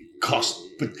it cost.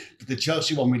 But the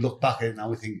Chelsea one, we look back at it now,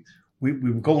 we think, we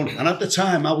were going... And at the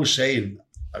time, I was saying...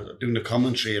 I was doing the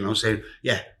commentary and I was saying,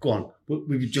 go on.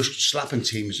 We were just slapping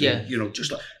teams. And,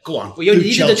 just like, go on. Well, you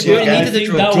needed the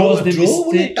draw. That was the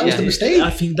mistake. That was the mistake. I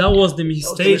think that was the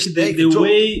mistake. The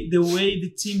way the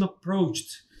team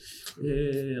approached,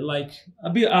 like a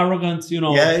bit arrogant,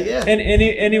 And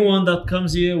anyone that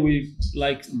comes here with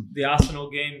like the Arsenal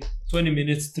game, 20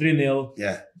 minutes, 3-0.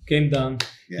 Yeah. Game done.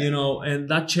 And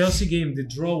that Chelsea game, the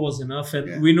draw was enough.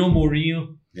 And we know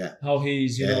Mourinho. Yeah, how he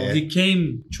is, he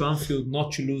came to Anfield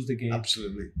not to lose the game.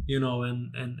 Absolutely.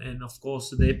 And of course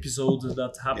the episode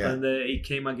that happened, he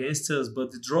came against us,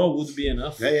 but the draw would be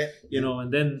enough.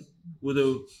 And then would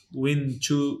win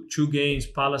two games,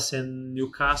 Palace and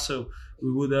Newcastle,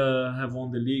 we would have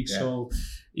won the league. Yeah. So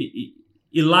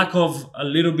a lack of a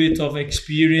little bit of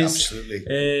experience,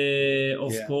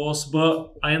 of course,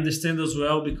 but I understand as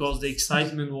well because the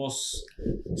excitement was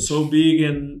so big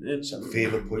and it's a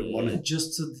favorite point, wasn't it?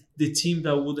 Just the team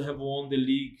that would have won the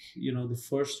league, the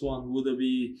first one would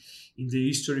be in the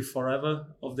history forever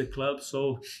of the club.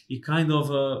 So it kind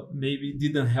of maybe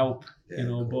didn't help,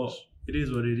 but it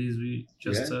is what it is. We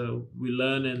just we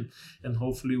learn and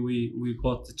hopefully we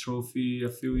got the trophy a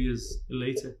few years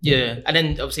later. Yeah, and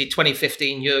then obviously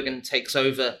 2015, Jurgen takes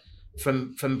over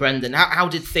from Brendan. How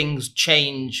did things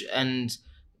change, and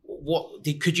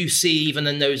could you see even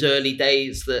in those early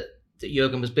days that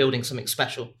Jurgen was building something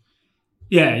special?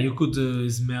 Yeah, you could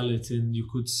smell it and you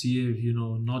could see it,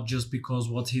 not just because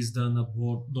what he's done at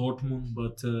Dortmund,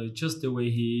 but just the way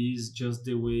he is, just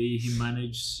the way he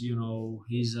manages,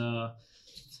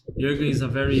 Jurgen is a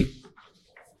very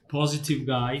positive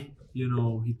guy, he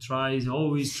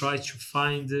always tries to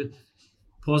find the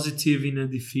positive in a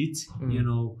defeat,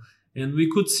 and we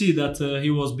could see that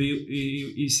he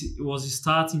was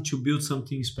starting to build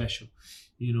something special,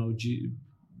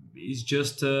 it's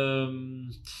just...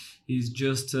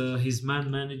 his man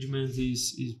management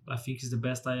is I think is the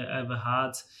best I ever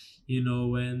had,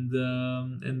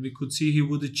 and we could see he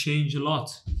would change a lot,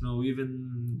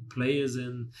 even players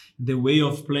and the way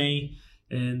of playing,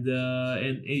 and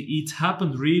it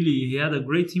happened really. He had a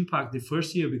great impact the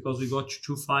first year because we got to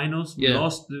 2 finals. We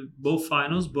lost both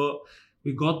finals, but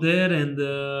we got there, and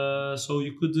so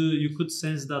you could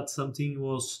sense that something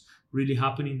was really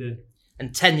happening there.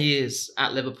 And 10 years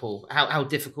at Liverpool, how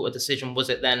difficult a decision was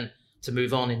it then to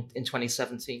move on in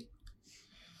 2017?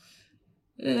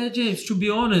 James, to be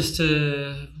honest,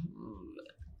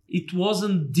 it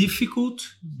wasn't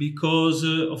difficult because,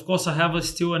 of course, I have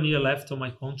still a year left on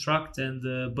my contract, and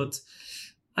but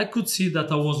I could see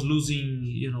that I was losing,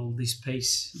 the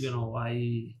space.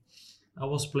 I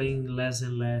was playing less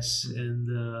and less, and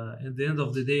at the end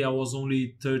of the day, I was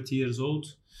only 30 years old,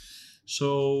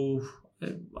 so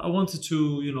I wanted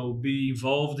to, be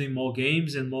involved in more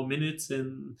games and more minutes,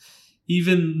 and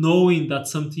even knowing that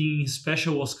something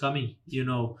special was coming,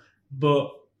 But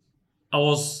I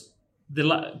was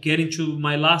getting to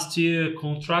my last year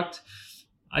contract.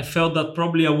 I felt that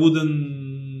probably I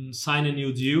wouldn't sign a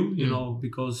new deal,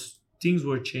 because things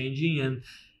were changing,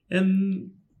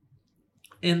 and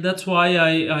that's why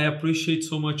I appreciate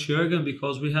so much Jurgen,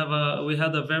 because we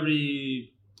had a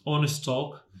very honest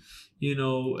talk.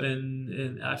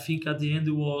 And I think at the end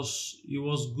it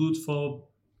was good for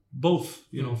both,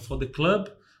 for the club,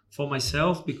 for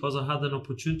myself, because I had an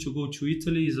opportunity to go to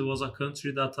Italy. It was a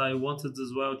country that I wanted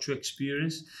as well to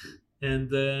experience, and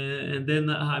then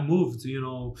I moved,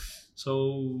 So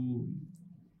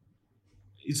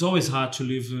it's always hard to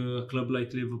leave a club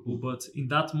like Liverpool, but in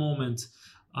that moment,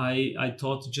 I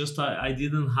thought I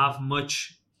didn't have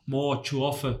much more to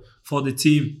offer for the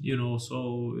team,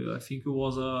 So I think it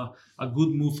was a good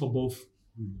move for both.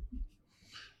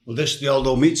 Well, this is the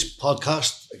Aldo Meets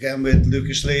podcast, again with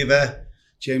Lucas Leiva,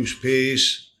 James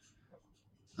Pearce,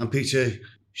 and Peter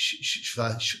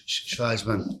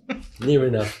Schweizman. Near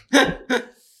enough. Let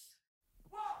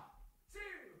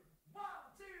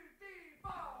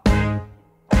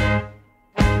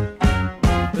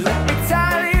me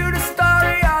tell you the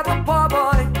story of a poor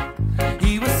boy.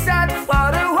 He was sent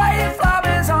far away from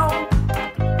his home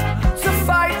to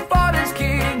fight for his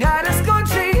king and his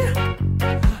country,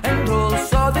 and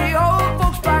also the old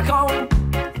folks back home.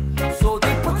 So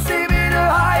they put him in a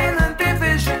Highland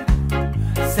division,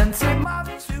 sent him off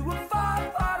to a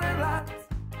far foreign land.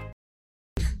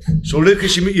 So,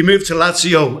 Lucas, you moved to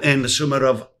Lazio in the summer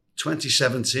of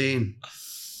 2017.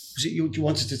 Was it you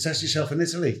wanted to test yourself in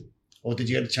Italy? Or did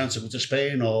you get a chance to go to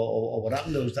Spain, or what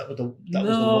happened? Or was that was the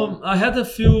one? I had a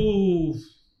few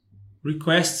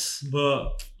requests,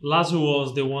 but Lazio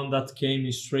was the one that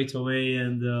came straight away,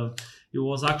 and it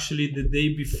was actually the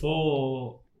day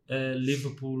before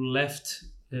Liverpool left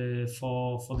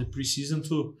for the pre-season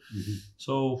tour. Mm-hmm.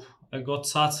 So I got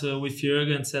sat with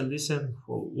Jürgen and said, "Listen,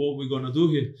 what are we gonna do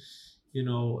here?" You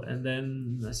know, and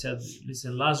then I said,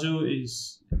 "Listen, Lazio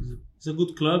is a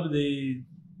good club.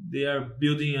 They are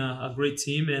building a great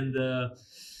team, and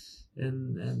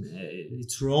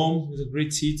it's Rome. It's a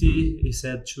great city." He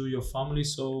said, "To your family,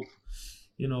 so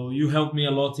you know you helped me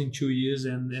a lot in 2 years,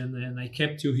 and I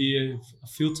kept you here a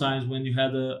few times when you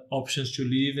had options to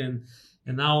leave, and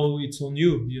now it's on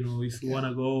you. You know, if you want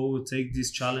to go, take this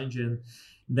challenge." And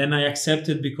then I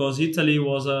accepted, because Italy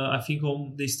was, I think,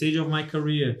 on the stage of my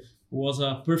career, was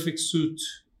a perfect suit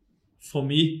for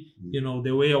me, you know,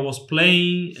 the way I was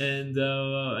playing, and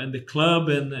the club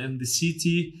and the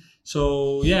city.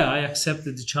 So yeah, I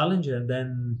accepted the challenge, and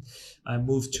then I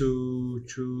moved to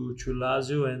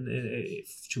Lazio, and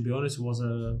to be honest, it was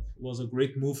a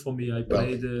great move for me. I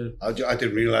played. I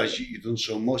didn't realise you'd done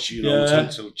so much, you know,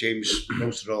 until James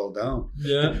wrote it all down.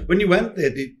 Yeah. When you went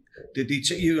there, did he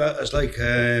take you as like?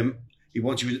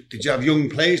 Did you have young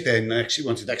players there and actually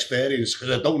wanted experience? Because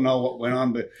I don't know what went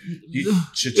on, but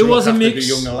it was a mix.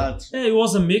 The younger lads. Yeah, it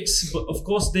was a mix. But of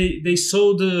course, they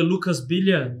sold Lucas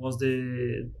Biglia, was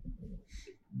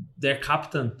their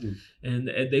captain, and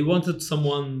they wanted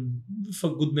someone with a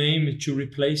good name to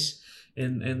replace.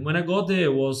 And when I got there,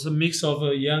 it was a mix of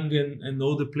a young and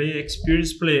older player,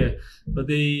 experienced player. But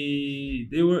they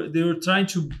were trying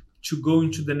to go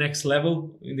into the next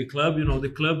level in the club. You know, the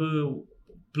club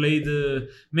played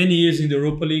many years in the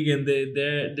Europa League, and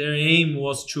their aim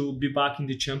was to be back in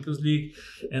the Champions League,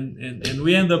 and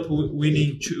we end up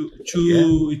winning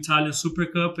two Italian Super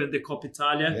Cup and the Coppa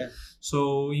Italia. Yeah.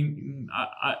 So in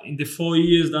the 4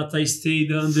 years that I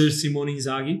stayed under Simone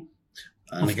Inzaghi,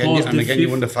 and again you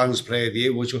won the Fans Player of the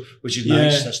Year, which is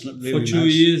nice. That's really for 2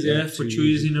 nice. years, for 2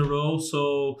 years in a row.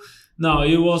 So. No,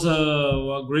 it was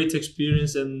a great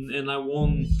experience, and I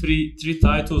won three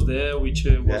titles there, which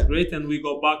was great. And we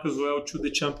got back as well to the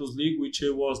Champions League, which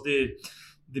was the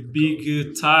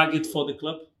big target for the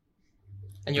club.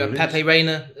 And you had Pepe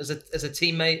Reina as a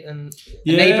teammate and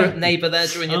a neighbour there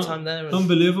during your time there.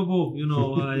 Unbelievable, you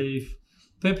know.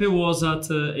 Pepe was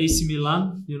at AC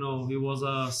Milan. You know, he was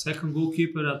a second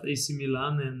goalkeeper at AC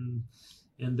Milan,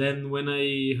 and then when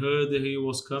I heard that he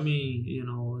was coming, you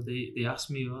know, they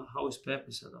asked me, "How is Pepe?"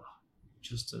 I said,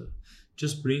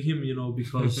 just bring him, you know,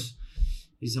 because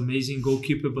he's an amazing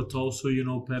goalkeeper, but also, you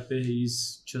know, Pepe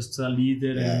is just a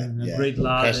leader and a great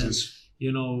lad. And,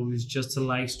 you know, he just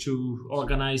likes to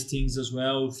organize things as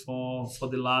well for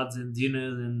the lads, and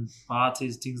dinners and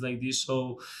parties, things like this.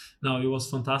 So now it was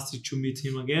fantastic to meet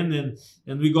him again,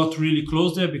 and we got really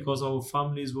close there because our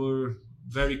families were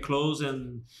very close,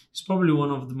 and he's probably one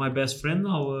of my best friends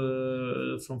now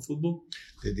from football.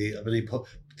 Did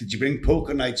you bring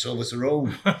poker nights over to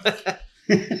Rome?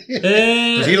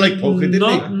 Does he like poker?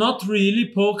 Not really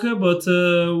poker, but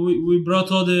we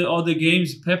brought all the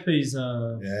games. Pepe is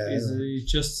he's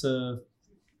just a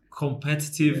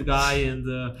competitive guy, and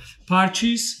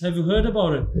Parches. Have you heard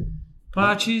about it?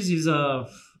 Parches is a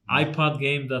iPad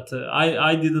game that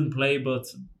I didn't play, but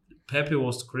Pepe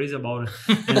was crazy about it,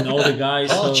 and all the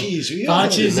guys. Parches is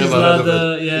that is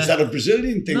that a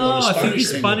Brazilian thing? No, or a Spanish I think it's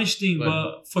thing? Spanish thing,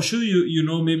 but for sure you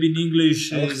know, maybe in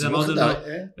English is another.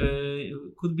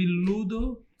 Could be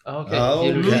Ludo.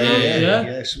 Okay.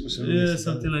 Ludo,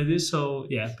 something like this. So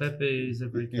yeah, Pepe is a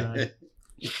great guy.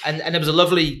 And there was a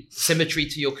lovely symmetry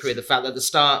to your career. The fact that at the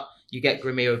start you get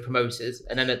Gremio promoted,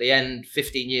 and then at the end,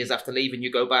 15 years after leaving, you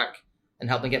go back and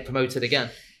help them get promoted again.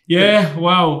 Yeah,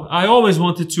 wow. I always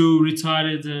wanted to retire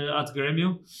at Grêmio.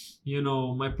 You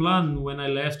know, my plan when I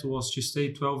left was to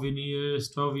stay 12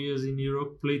 years in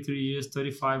Europe, play 3 years,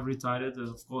 35, retired.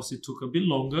 Of course, it took a bit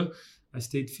longer. I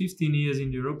stayed 15 years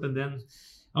in Europe, and then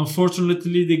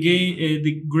unfortunately the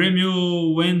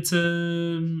Grêmio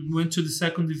went to the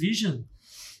second division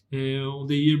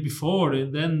the year before,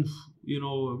 and then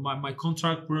my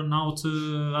contract ran out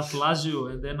at Lazio,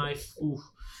 and then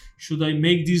should I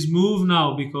make this move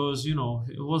now, because it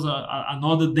was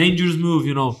another dangerous move,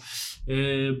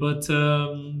 but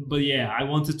yeah, I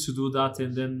wanted to do that,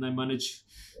 and then I managed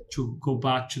to go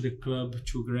back to the club,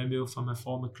 to Grêmio, from my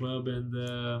former club,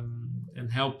 and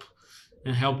help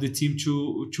the team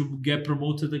to get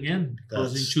promoted again.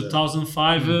 Because in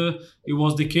 2005 it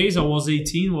was the case. I was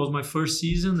 18, was my first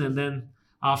season, and then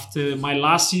after my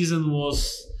last season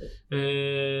was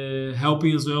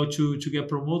helping as well to get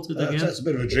promoted again. That's a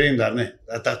bit of a dream, isn't it?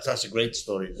 That's a great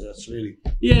story. That's really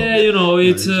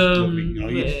it's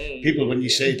lovely. People, when you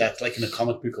say that, like in a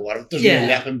comic book or whatever, it doesn't really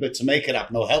happen, but to make it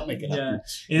happen, help make it happen.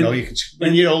 You can,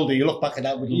 when you're older, you look back at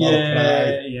that with a lot of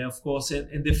pride. Yeah, of course.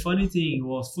 And the funny thing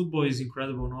was, football is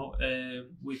incredible. No,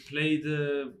 we played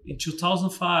in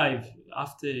 2005.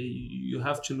 After, you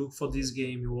have to look for this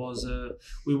game. It was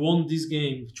we won this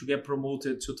game to get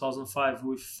promoted 2005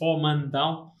 with 4 men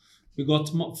down. We got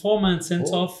 4 men sent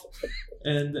off,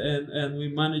 and we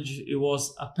managed. It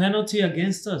was a penalty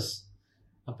against us,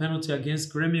 a penalty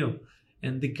against Grêmio,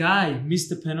 and the guy missed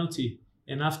the penalty.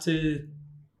 And after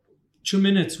 2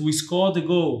 minutes, we scored the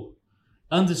goal.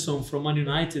 Anderson from Man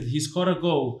United, he scored a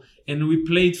goal, and we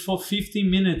played for 15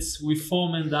 minutes with 4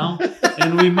 men down,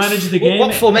 and we managed the game.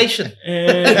 What formation?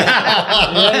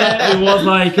 It was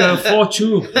like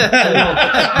 4-2.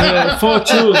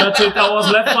 4-2. That's it. I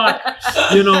was left back.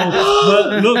 But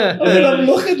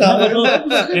Look at that.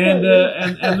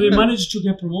 And we managed to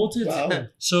get promoted. Wow.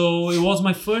 So it was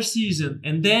my first season,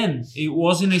 and then it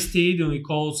was in a stadium. It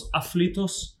calls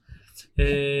Aflitos.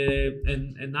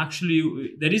 And actually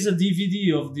there is a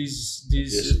DVD of this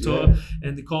tour,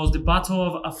 and it calls the Battle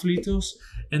of Aflitos.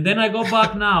 And then I go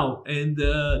back now, and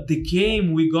the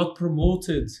game we got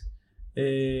promoted,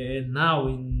 and now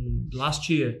in last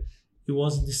year it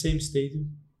was in the same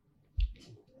stadium.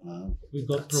 Wow. We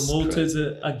got promoted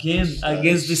again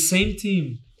against the same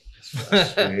team.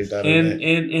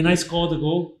 And I scored a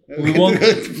goal. We won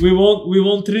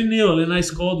 3-0, and I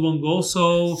scored 1 goal.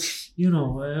 So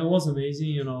it was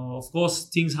amazing. Of course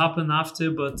things happened after,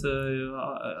 but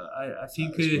I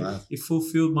think it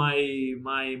fulfilled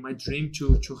my dream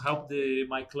to help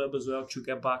my club as well to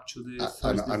get back to the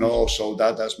first and also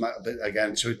that's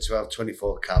again to have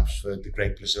 24 caps for the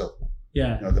Great Brazil.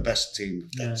 Yeah, the best team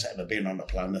that's ever been on the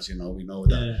planet. We know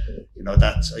that.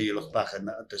 That's you look back and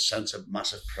the sense of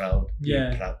massive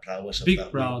prowess.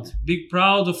 Big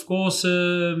proud. Of course,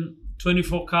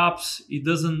 24 caps. It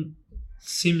doesn't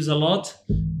seems a lot,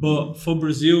 but for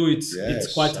Brazil, it's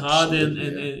quite hard, and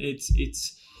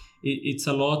it's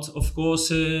a lot. Of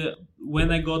course,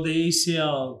 when I got the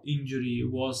ACL injury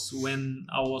was when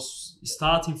I was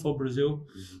starting for Brazil.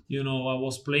 I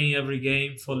was playing every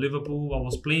game for Liverpool. I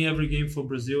was playing every game for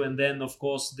Brazil. And then, of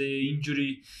course, the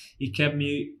injury, it kept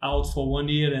me out for 1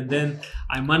 year. And then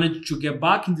I managed to get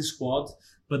back in the squad,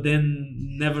 but then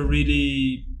never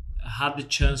really had the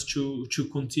chance to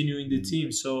continue in the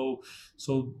team. So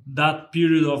that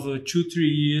period of 2-3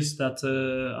 years that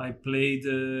I played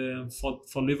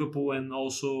for Liverpool and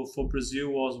also for Brazil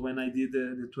was when I did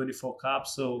the 24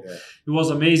 caps. So it was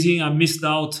amazing. I missed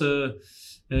out 2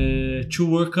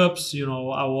 World Cups. I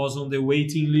was on the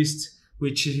waiting list,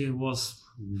 which was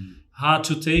hard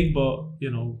to take, but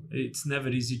it's never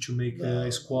easy to make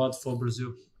a squad for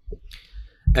Brazil.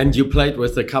 And you played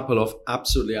with a couple of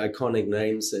absolutely iconic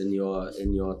names in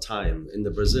your time in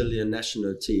the Brazilian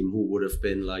national team. Who would have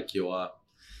been like your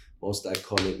most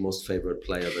iconic, most favorite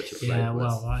player that you played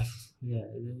with?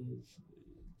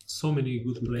 So many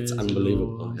good players. It's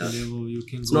unbelievable. You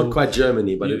can it's not quite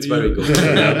Germany, but it's very good.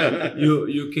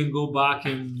 You can go back,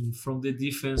 and from the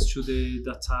defense to the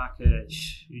attack,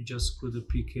 you just could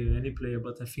pick any player.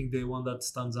 But I think the one that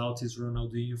stands out is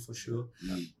Ronaldinho for sure.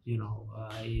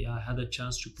 I had a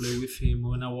chance to play with him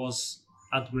when I was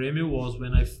at Grêmio. Was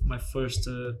when my first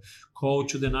call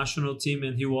to the national team,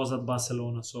 and he was at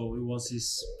Barcelona, so it was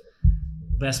his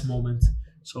best moment.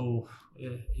 So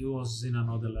he was in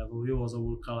another level. He was a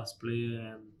world-class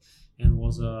player, and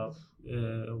was the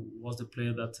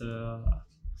player that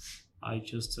I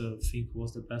just think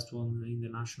was the best one in the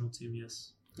national team.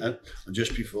 Yes. And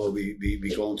just before we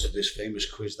go into this famous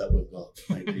quiz that we've got,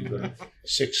 right, we've got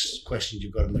 6 questions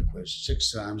you've got in the quiz.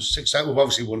 6 times. We've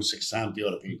obviously won 6 times the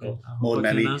European Cup, more than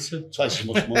any, twice as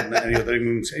much more than any other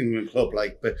England club.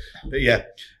 But yeah,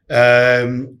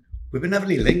 we've been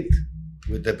heavily linked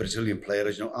with the Brazilian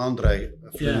players. You know, Andre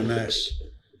Fluminense.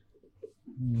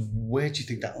 Where do you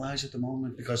think that lies at the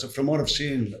moment? Because from what I've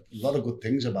seen, a lot of good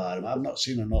things about him. I've not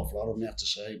seen an awful lot of him, I have to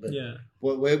say. But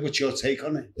what's your take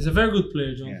on it? He's a very good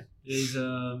player, John. Yeah.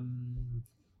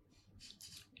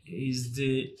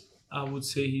 I would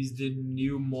say he's the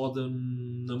new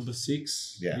modern number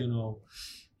 6. Yeah. You know,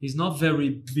 he's not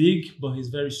very big, but he's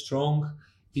very strong.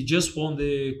 He just won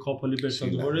the Copa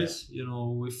Libertadores, you know,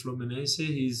 with Fluminense.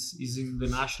 He's in the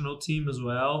national team as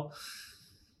well.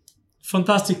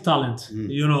 Fantastic talent,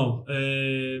 you know.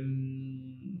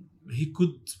 He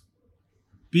could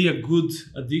be a good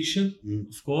addition,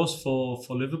 of course, for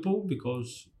Liverpool,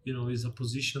 because you know it's a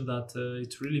position that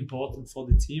it's really important for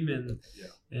the team, and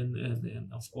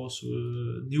of course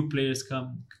new players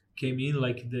came in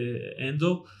like the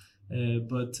Endo,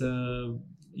 but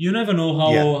you never know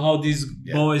how these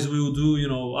boys will do. You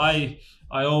know,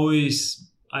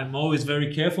 I'm always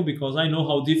very careful because I know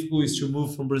how difficult it is to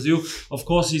move from Brazil. Of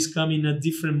course, he's come in a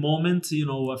different moment. You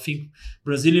know, I think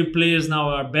Brazilian players now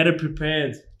are better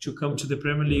prepared to come to the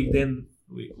Premier League than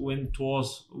when it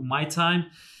was my time.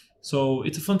 So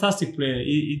it's a fantastic player.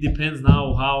 It depends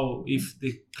now if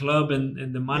the club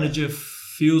and the manager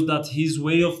feels that his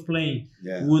way of playing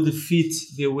would fit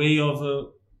the way of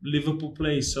Liverpool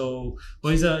plays. So,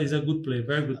 well, he's a good player,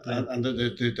 very good player. And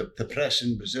the press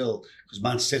in Brazil, because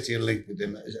Man City are linked with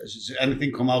him. Has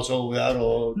anything come out over that,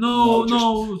 or no?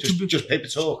 Just paper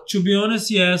talk. To be honest,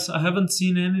 yes, I haven't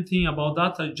seen anything about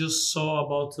that. I just saw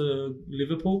about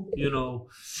Liverpool. You know,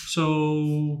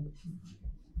 so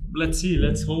let's see.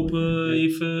 Let's hope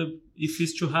if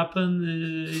it's to happen,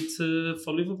 it's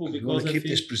for Liverpool, because I keep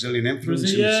this Brazilian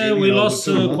influence. We lost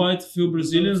quite a few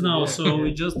Brazilians now, so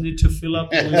we just need to fill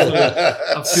up with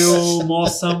a few more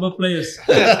Samba players.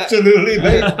 Absolutely,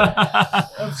 mate.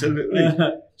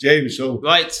 Absolutely, James. So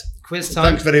right, quiz time.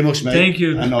 Thanks very much, mate. Thank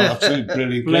you. I know, absolutely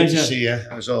brilliant. Great to see you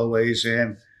as always.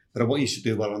 But I want you to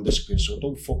do well on this quiz, so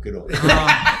don't fuck it up.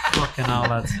 Fucking hell,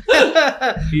 lads.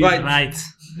 Right.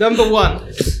 Number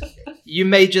 1. You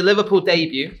made your Liverpool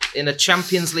debut in a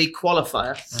Champions League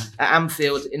qualifier at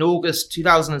Anfield in August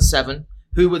 2007.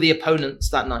 Who were the opponents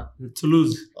that night?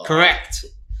 Toulouse. Correct.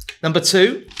 Number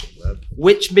 2.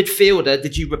 Which midfielder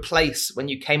did you replace when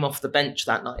you came off the bench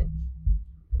that night?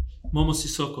 Momo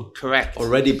Sissoko. Correct.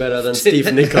 Already better than Steve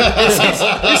Nicol.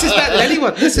 This is better than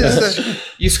anyone.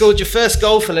 You scored your first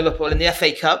goal for Liverpool in the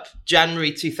FA Cup,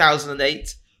 January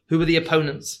 2008. Who were the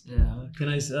opponents? Yeah, can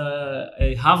I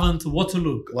haven't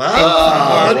Waterloo. Wow.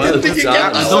 I didn't think you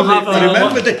get I don't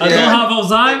have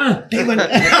Alzheimer.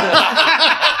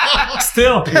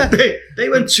 Still. They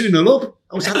went 2-0 up.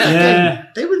 I was at that game.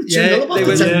 They went 2-0 up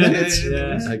after 10 minutes.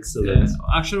 Yeah. Excellent.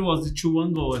 Yeah. Actually, it was the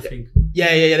 2-1 goal, I think.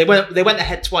 Yeah. They went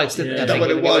ahead twice, didn't they? That's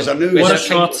what it was. I knew. What a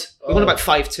shot. We won about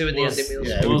 5-2 in the end, didn't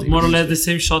we? It was more or less the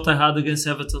same shot I had against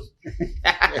Everton.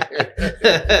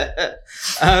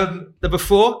 Number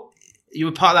 4, you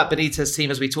were part of that Benitez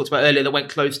team, as we talked about earlier, that went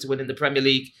close to winning the Premier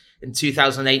League in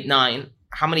 2008-09.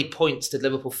 How many points did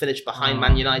Liverpool finish behind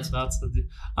Man United?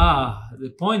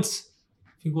 The points,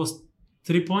 I think it was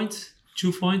 3 points,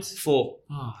 2 points. 4.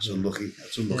 That's unlucky.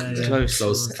 Yeah.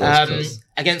 Close.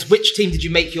 Against which team did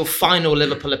you make your final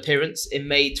Liverpool appearance in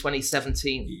May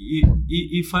 2017?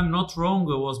 If I'm not wrong,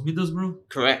 it was Middlesbrough.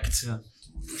 Correct. Yeah.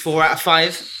 4 out of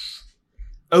 5.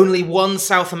 Only one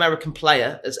South American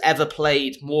player has ever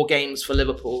played more games for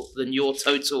Liverpool than your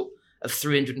total of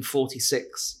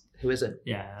 346. Who is it?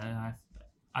 Yeah,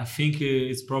 I think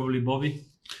it's probably Bobby.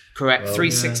 Correct.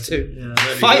 362. Yeah.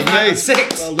 5 out of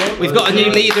 6. We've got a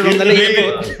new leader on the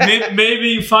leaderboard.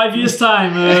 Maybe in 5 years'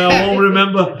 time, I won't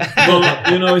remember.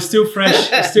 But, it's still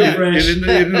fresh. It's still fresh. You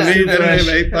didn't lead them,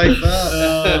 mate, by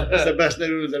far. It's the best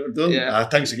thing we've ever done. Yeah.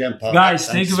 Thanks again, Paul. Guys,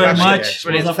 thank you very much.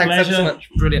 Brilliant. It was a Thanks pleasure. so much.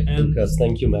 Brilliant. Lucas,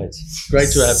 thank you, mate. Great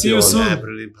to have See you you on. soon. Yeah,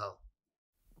 brilliant, pal.